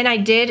 When I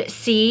did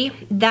see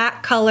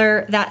that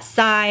color, that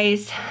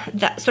size,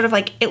 that sort of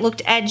like, it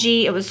looked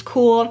edgy, it was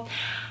cool.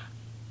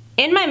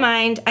 In my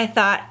mind, I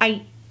thought,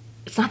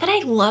 it's not that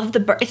I love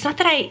the Birkin, it's not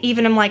that I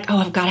even am like, oh,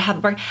 I've got to have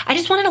a Birkin. I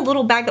just wanted a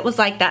little bag that was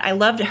like that. I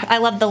loved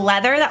the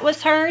leather that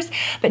was hers,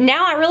 but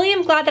now I really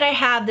am glad that I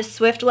have the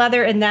Swift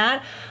leather in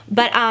that.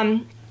 But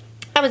I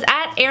was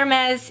at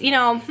Hermes, you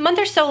know, a month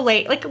or so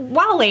late, like a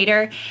while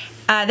later.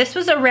 This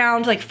was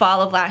around like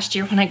fall of last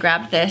year when I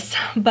grabbed this,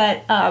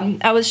 but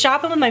I was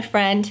shopping with my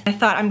friend. I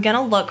thought, I'm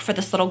gonna look for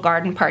this little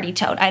garden party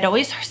tote. I'd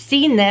always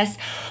seen this,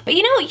 but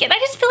you know, I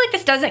just feel like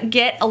this doesn't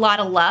get a lot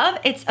of love.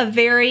 It's a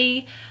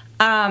very,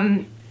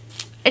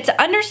 it's an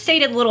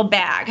understated little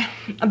bag,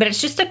 but it's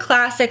just a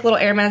classic little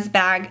Hermes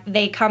bag.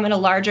 They come in a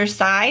larger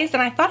size,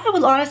 and I thought I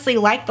would honestly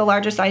like the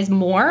larger size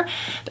more,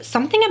 but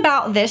something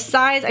about this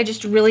size I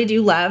just really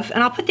do love,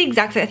 and I'll put the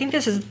exact size. I think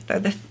this is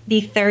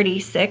the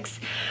 36.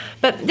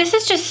 But this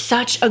is just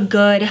such a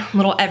good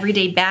little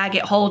everyday bag.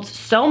 It holds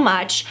so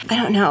much, I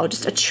don't know,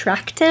 just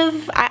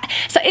attractive.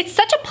 So it's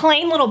such a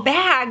plain little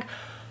bag,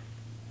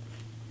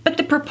 but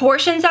the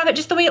proportions of it,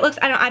 just the way it looks,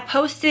 I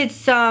posted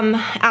some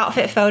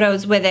outfit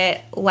photos with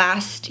it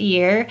last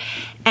year,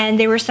 and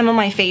they were some of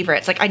my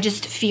favorites. Like, I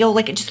just feel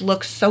like it just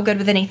looks so good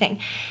with anything.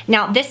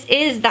 Now, this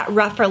is that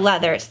rougher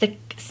leather. It's the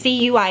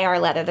CUIR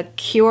leather, the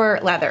Cure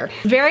leather.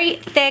 Very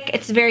thick,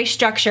 it's very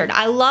structured.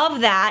 I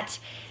love that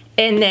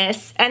in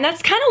this, and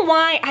that's kind of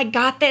why I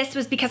got this,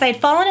 was because I had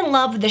fallen in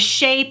love with the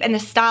shape and the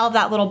style of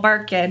that little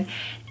Birkin,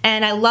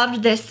 and I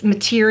loved this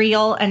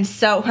material. And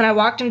so when I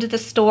walked into the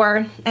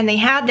store and they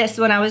had this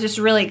one, I was just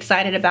really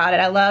excited about it.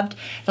 I loved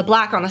the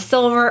black on the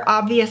silver,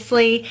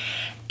 obviously,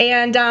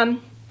 and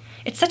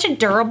it's such a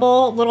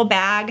durable little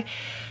bag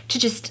to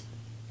just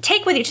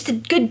take with you, just a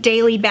good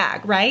daily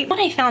bag, right? When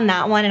I found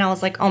that one and I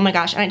was like, oh my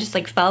gosh, and I just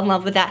like fell in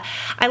love with that.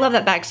 I love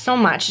that bag so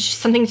much. It's just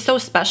something so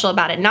special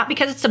about it. Not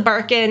because it's a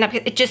Birkin,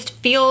 it just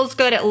feels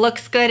good, it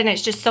looks good, and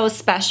it's just so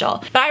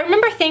special. But I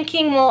remember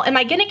thinking, well, am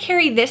I gonna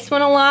carry this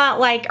one a lot?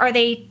 Like, are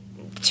they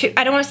two,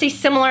 I don't wanna say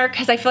similar,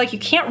 because I feel like you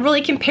can't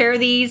really compare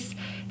these.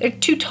 They're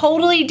two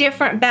totally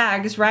different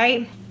bags,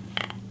 right?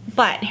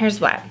 But here's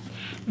what.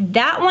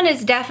 That one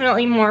is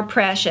definitely more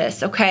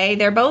precious, okay?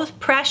 They're both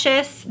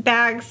precious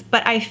bags,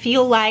 but I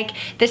feel like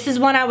this is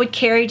one I would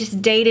carry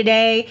just day to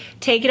day,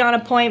 take it on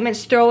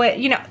appointments, throw it,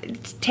 you know,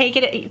 take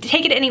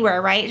it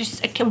anywhere, right?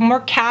 Just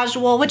more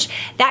casual, which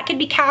that could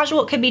be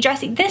casual, it could be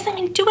dressy. This, I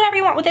mean, do whatever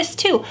you want with this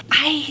too.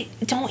 I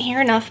don't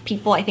hear enough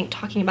people, I think,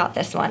 talking about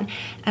this one,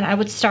 and I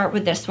would start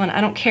with this one. I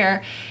don't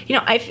care. You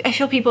know, I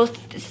feel people,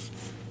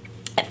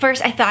 at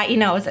first I thought, you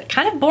know, is it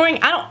kind of boring?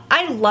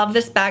 I love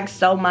this bag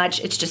so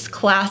much. It's just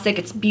classic,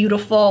 it's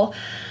beautiful.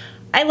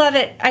 I love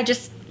it. I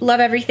just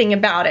love everything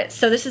about it.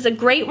 So this is a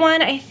great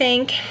one, I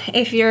think,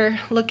 if you're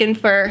looking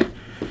for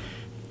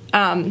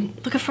an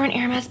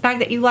Hermes bag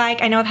that you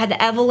like. I know I've had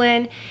the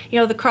Evelyn, you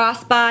know, the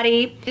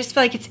crossbody. I just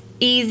feel like it's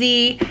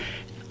easy.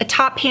 A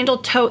top handle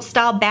tote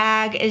style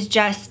bag is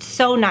just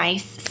so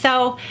nice.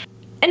 So,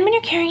 and when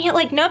you're carrying it,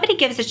 like, nobody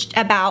gives a shit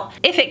about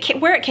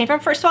where it came from.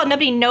 First of all,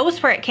 nobody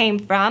knows where it came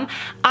from.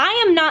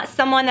 I am not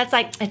someone that's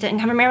like, it didn't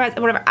come from Hermes,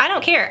 whatever. I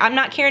don't care. I'm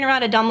not carrying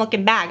around a dumb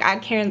looking bag. I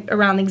carry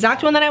around the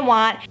exact one that I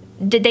want.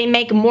 Did they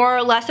make more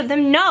or less of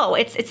them? No,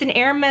 it's an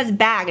Hermes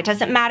bag. It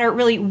doesn't matter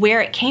really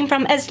where it came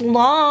from, as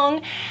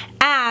long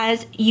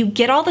as you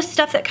get all the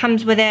stuff that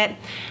comes with it.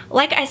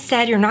 Like I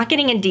said, you're not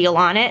getting a deal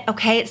on it,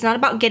 okay? It's not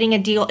about getting a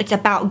deal. It's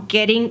about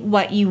getting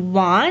what you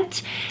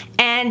want.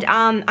 And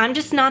I'm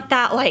just not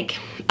that, like,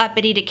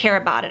 uppity to care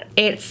about it.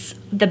 It's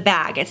the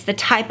bag. It's the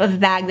type of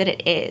bag that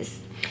it is.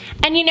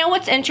 And you know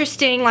what's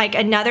interesting, like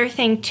another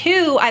thing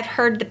too I've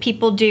heard that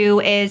people do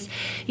is,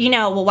 you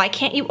know, well, why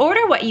can't you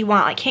order what you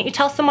want? Like, can't you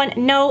tell someone?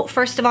 No,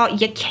 first of all,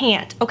 you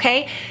can't,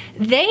 okay?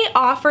 They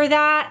offer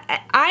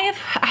that. I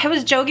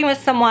was joking with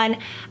someone.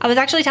 I was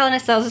actually telling a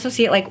sales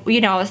associate, like,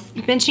 you know, I was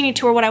mentioning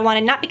to her what I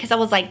wanted, not because I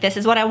was like, this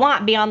is what I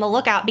want, be on the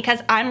lookout,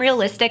 because I'm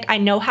realistic. I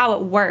know how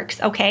it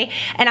works, okay?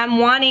 And I'm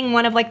wanting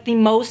one of like the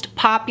most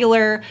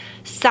popular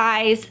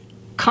size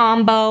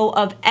combo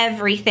of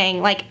everything.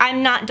 Like,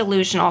 I'm not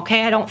delusional,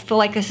 okay? I don't feel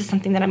like this is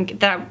something that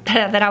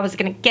I was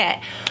gonna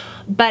get.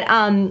 But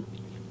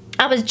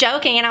I was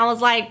joking and I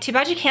was like, too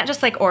bad you can't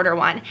just like order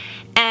one.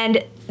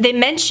 And they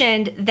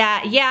mentioned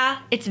that, yeah,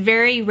 it's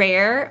very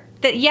rare.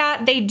 That,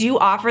 yeah, they do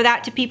offer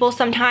that to people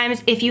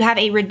sometimes if you have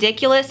a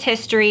ridiculous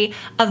history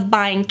of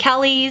buying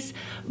Kellys,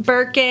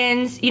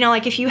 Birkins, you know,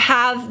 like if you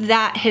have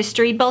that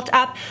history built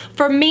up.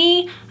 For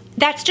me,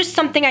 that's just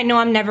something I know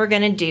I'm never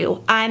gonna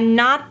do. I'm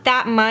not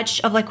that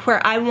much of like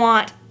where I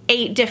want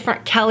 8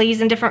 different Kellys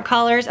in different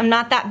colors. I'm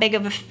not that big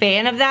of a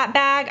fan of that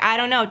bag. I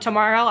don't know,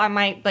 tomorrow I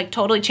might like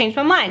totally change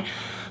my mind.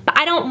 But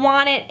I don't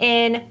want it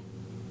in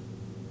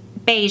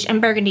beige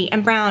and burgundy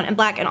and brown and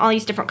black and all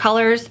these different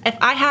colors. If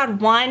I had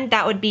one,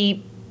 that would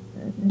be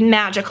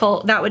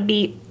magical. That would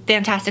be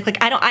fantastic. Like,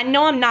 I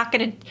know I'm not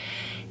gonna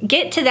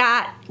get to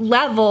that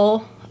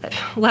level,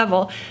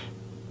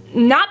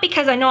 not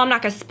because I know I'm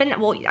not gonna spend that,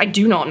 well, I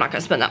do know I'm not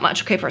gonna spend that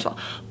much, okay, first of all,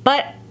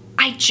 but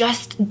I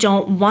just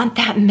don't want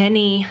that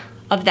many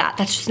of that.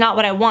 That's just not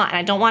what I want. And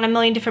I don't want a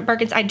million different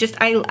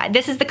Birkins.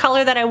 This is the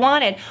color that I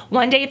wanted.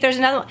 One day if there's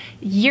another one,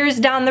 years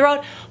down the road,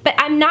 but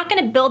I'm not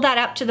gonna build that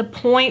up to the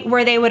point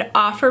where they would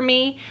offer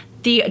me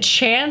the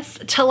chance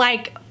to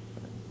like,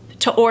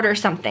 to order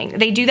something.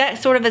 They do that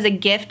sort of as a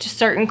gift to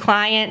certain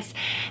clients.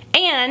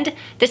 And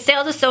the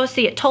sales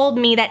associate told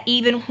me that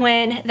even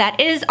when that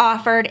is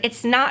offered,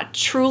 it's not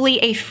truly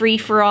a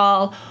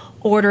free-for-all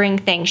ordering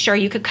thing. Sure,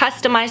 you could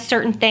customize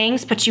certain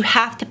things, but you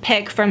have to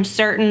pick from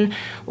certain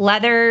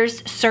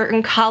leathers,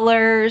 certain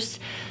colors,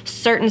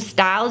 certain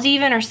styles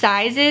even, or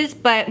sizes.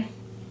 But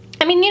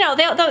I mean, you know,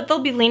 they'll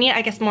be lenient,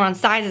 I guess, more on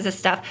sizes and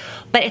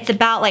stuff, but it's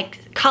about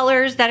like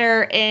colors that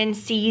are in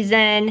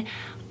season,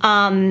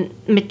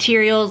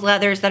 materials,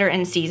 leathers that are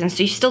in season.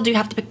 So you still do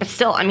have to pick, but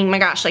still, I mean, my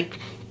gosh, like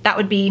that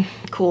would be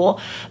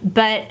cool.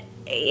 But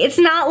it's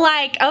not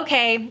like,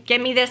 okay,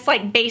 give me this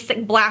like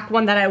basic black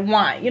one that I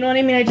want. You know what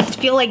I mean? I just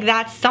feel like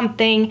that's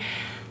something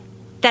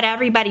that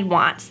everybody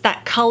wants,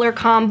 that color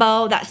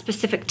combo, that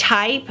specific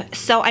type.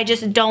 So I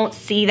just don't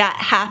see that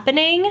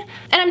happening.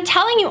 And I'm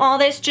telling you all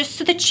this just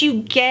so that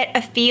you get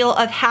a feel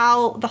of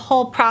how the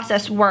whole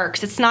process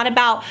works. It's not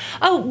about,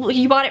 oh,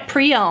 you bought it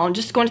pre-owned,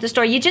 just going to the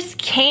store. You just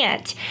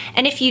can't.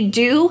 And if you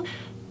do,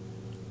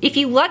 if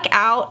you luck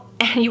out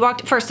and you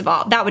walked, first of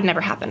all, that would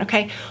never happen,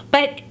 okay?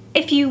 But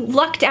if you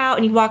lucked out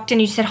and you walked in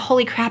and you said,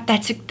 holy crap,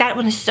 that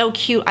one is so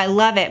cute, I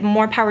love it,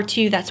 more power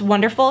to you, that's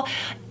wonderful.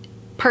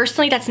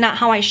 Personally, that's not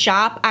how I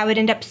shop. I would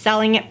end up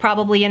selling it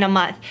probably in a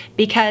month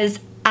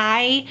because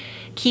I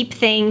keep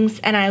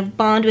things and I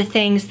bond with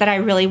things that I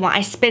really want.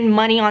 I spend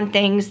money on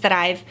things that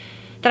I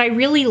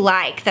really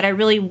like, that I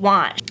really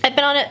want. I've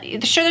been on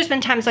it, sure there's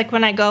been times like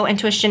when I go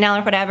into a Chanel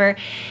or whatever,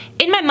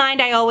 in my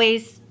mind I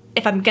always,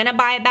 if I'm gonna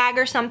buy a bag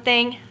or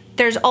something,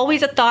 there's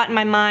always a thought in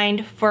my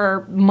mind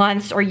for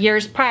months or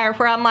years prior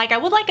where I'm like, I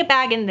would like a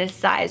bag in this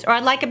size, or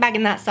I'd like a bag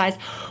in that size,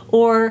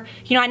 or,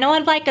 you know, I know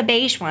I'd like a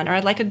beige one, or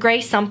I'd like a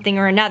gray something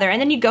or another, and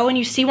then you go and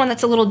you see one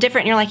that's a little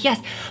different and you're like, yes,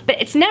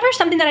 but it's never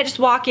something that I just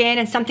walk in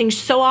and something's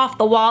so off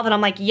the wall that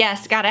I'm like,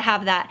 yes, gotta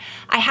have that.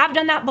 I have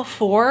done that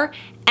before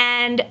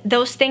and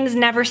those things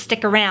never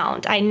stick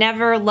around. I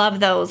never love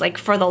those like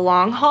for the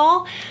long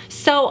haul.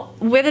 So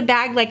with a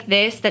bag like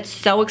this that's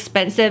so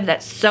expensive,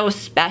 that's so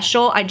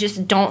special, I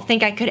just don't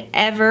think I could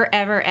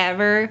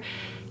ever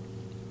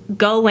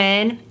go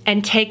in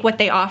and take what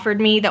they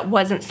offered me that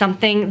wasn't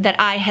something that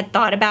I had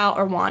thought about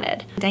or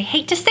wanted. And I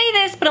hate to say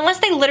this, but unless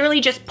they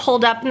literally just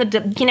pulled up in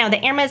the, you know, the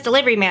Hermes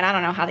delivery man, I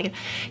don't know how they,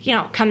 you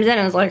know, comes in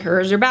and is like,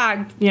 here's your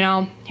bag, you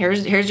know,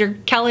 here's your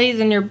Kellys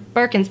and your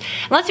Birkins.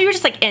 Unless you were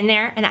just like in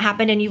there and that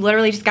happened and you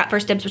literally just got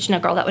first dibs, which no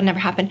girl, that would never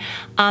happen.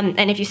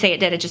 And if you say it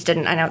did, it just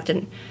didn't. I know it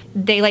didn't.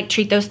 They like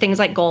treat those things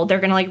like gold. They're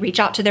gonna like reach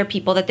out to their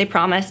people that they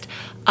promised.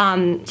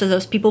 So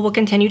those people will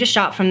continue to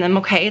shop from them.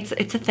 Okay,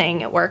 it's a thing,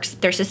 it works.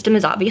 Their system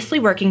is obviously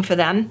working for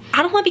them.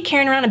 I don't wanna be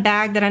carrying around a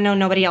bag that I know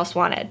nobody else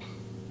wanted.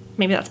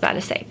 Maybe that's bad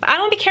to say, but I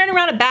don't wanna be carrying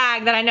around a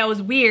bag that I know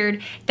is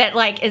weird, that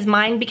like is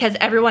mine because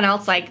everyone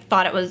else like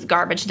thought it was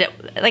garbage,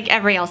 that like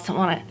everybody else don't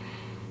want it.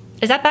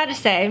 Is that bad to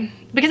say?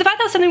 Because if I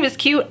thought something was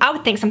cute, I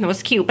would think something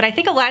was cute. But I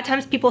think a lot of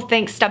times people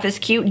think stuff is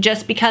cute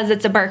just because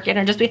it's a Birkin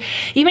or just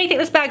you may think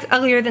this bag's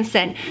uglier than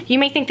sin. You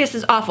may think this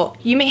is awful.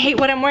 You may hate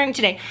what I'm wearing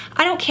today.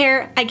 I don't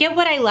care. I get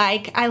what I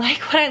like. I like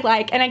what I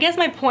like. And I guess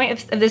my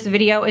point of this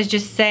video is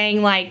just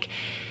saying, like,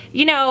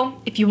 you know,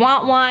 if you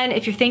want one,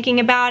 if you're thinking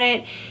about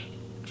it,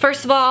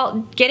 first of all,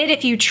 get it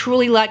if you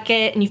truly like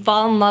it and you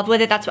fall in love with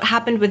it. That's what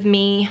happened with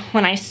me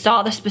when I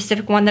saw the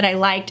specific one that I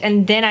liked,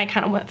 and then I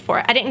kind of went for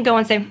it. I didn't go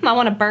and say, I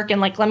want a Birkin,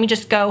 like let me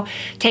just go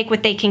take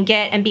what they can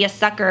get and be a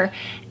sucker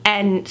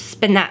and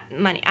spend that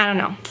money. I don't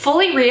know.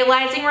 Fully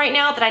realizing right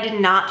now that I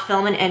did not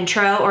film an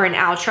intro or an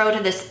outro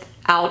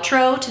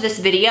to this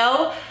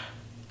video.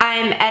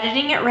 I'm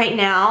editing it right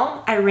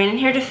now. I ran in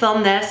here to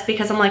film this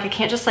because I'm like, I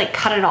can't just like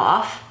cut it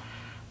off.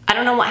 I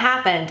don't know what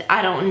happened.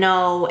 I don't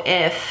know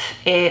if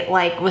it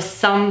like was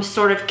some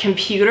sort of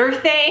computer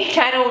thing.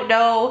 I don't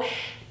know.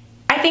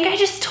 I think I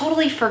just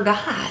totally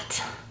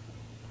forgot.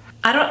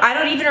 I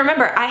don't even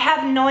remember. I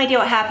have no idea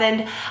what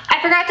happened.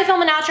 I forgot to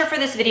film an outro for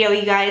this video,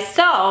 you guys.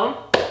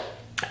 So,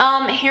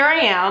 here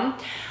I am.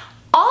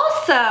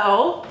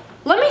 Also,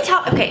 let me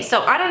tell, okay,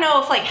 so I don't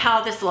know if like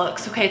how this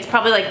looks. Okay, it's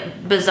probably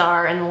like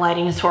bizarre and the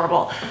lighting is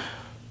horrible.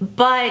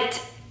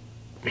 But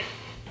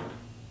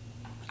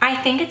I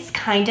think it's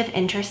kind of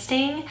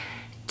interesting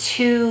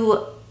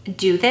to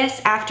do this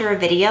after a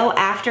video,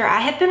 after I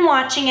have been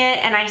watching it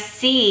and I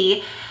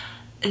see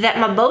that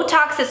my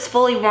Botox is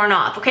fully worn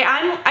off. Okay,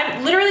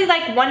 I'm literally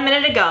like 1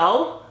 minute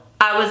ago,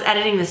 I was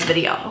editing this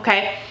video,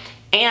 okay?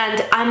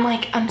 And I'm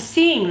like, I'm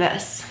seeing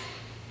this.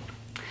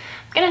 I'm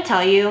gonna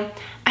tell you,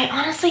 I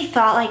honestly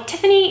thought like,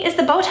 Tiffany, is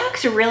the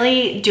Botox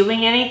really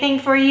doing anything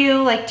for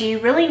you? Like, do you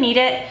really need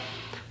it?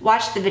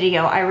 Watch the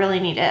video, I really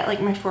need it. Like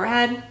my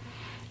forehead,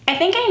 I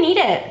think I need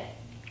it.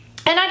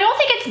 And I don't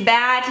think it's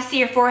bad to see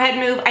your forehead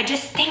move. I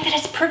just think that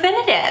it's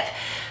preventative.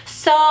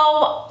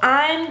 So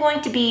I'm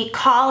going to be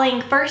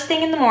calling first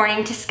thing in the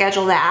morning to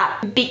schedule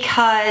that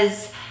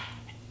because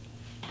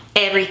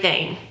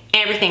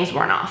everything's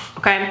worn off,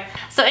 okay?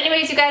 So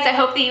anyways, you guys, I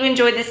hope that you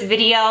enjoyed this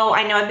video.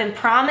 I know I've been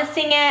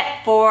promising it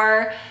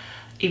for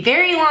a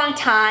very long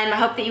time. I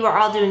hope that you are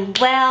all doing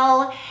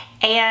well.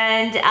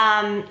 And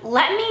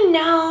let me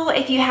know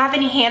if you have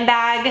any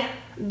handbag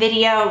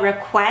video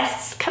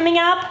requests coming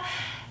up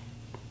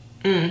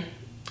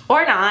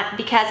or not,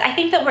 because I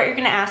think that what you're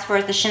gonna ask for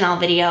is the Chanel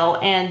video,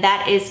 and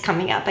that is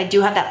coming up. I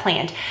do have that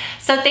planned.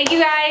 So thank you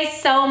guys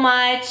so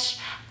much.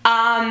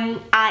 I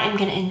am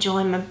gonna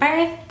enjoy my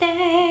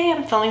birthday.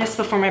 I'm filming this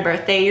before my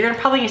birthday. You're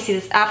probably gonna see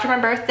this after my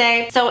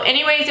birthday. So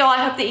anyways, y'all,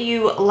 I hope that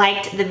you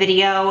liked the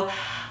video.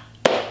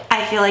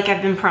 I feel like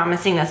I've been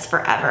promising this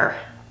forever.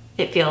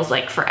 It feels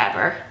like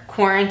forever.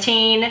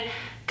 Quarantine,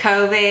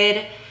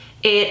 COVID,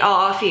 it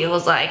all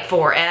feels like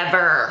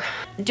forever.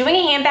 Doing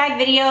a handbag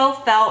video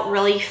felt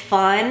really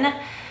fun.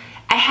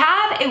 I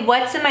have a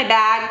what's in my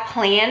bag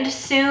planned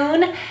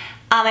soon.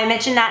 I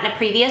mentioned that in a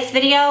previous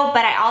video,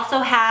 but I also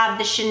have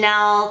the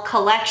Chanel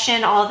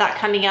collection, all of that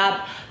coming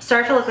up.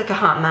 Sorry if I look like a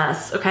hot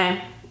mess,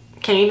 okay?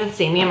 Can you even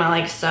see me? Am I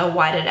like so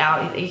whited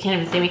out? You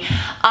can't even see me.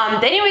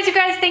 But anyways, you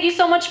guys, thank you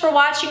so much for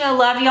watching. I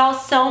love y'all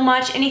so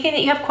much. Anything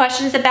that you have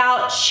questions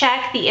about,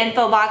 check the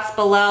info box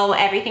below.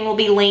 Everything will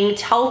be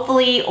linked,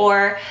 hopefully,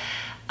 or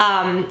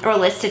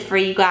listed for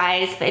you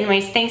guys. But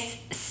anyways, thanks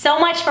so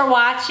much for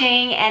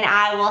watching, and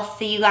I will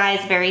see you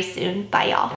guys very soon. Bye, y'all.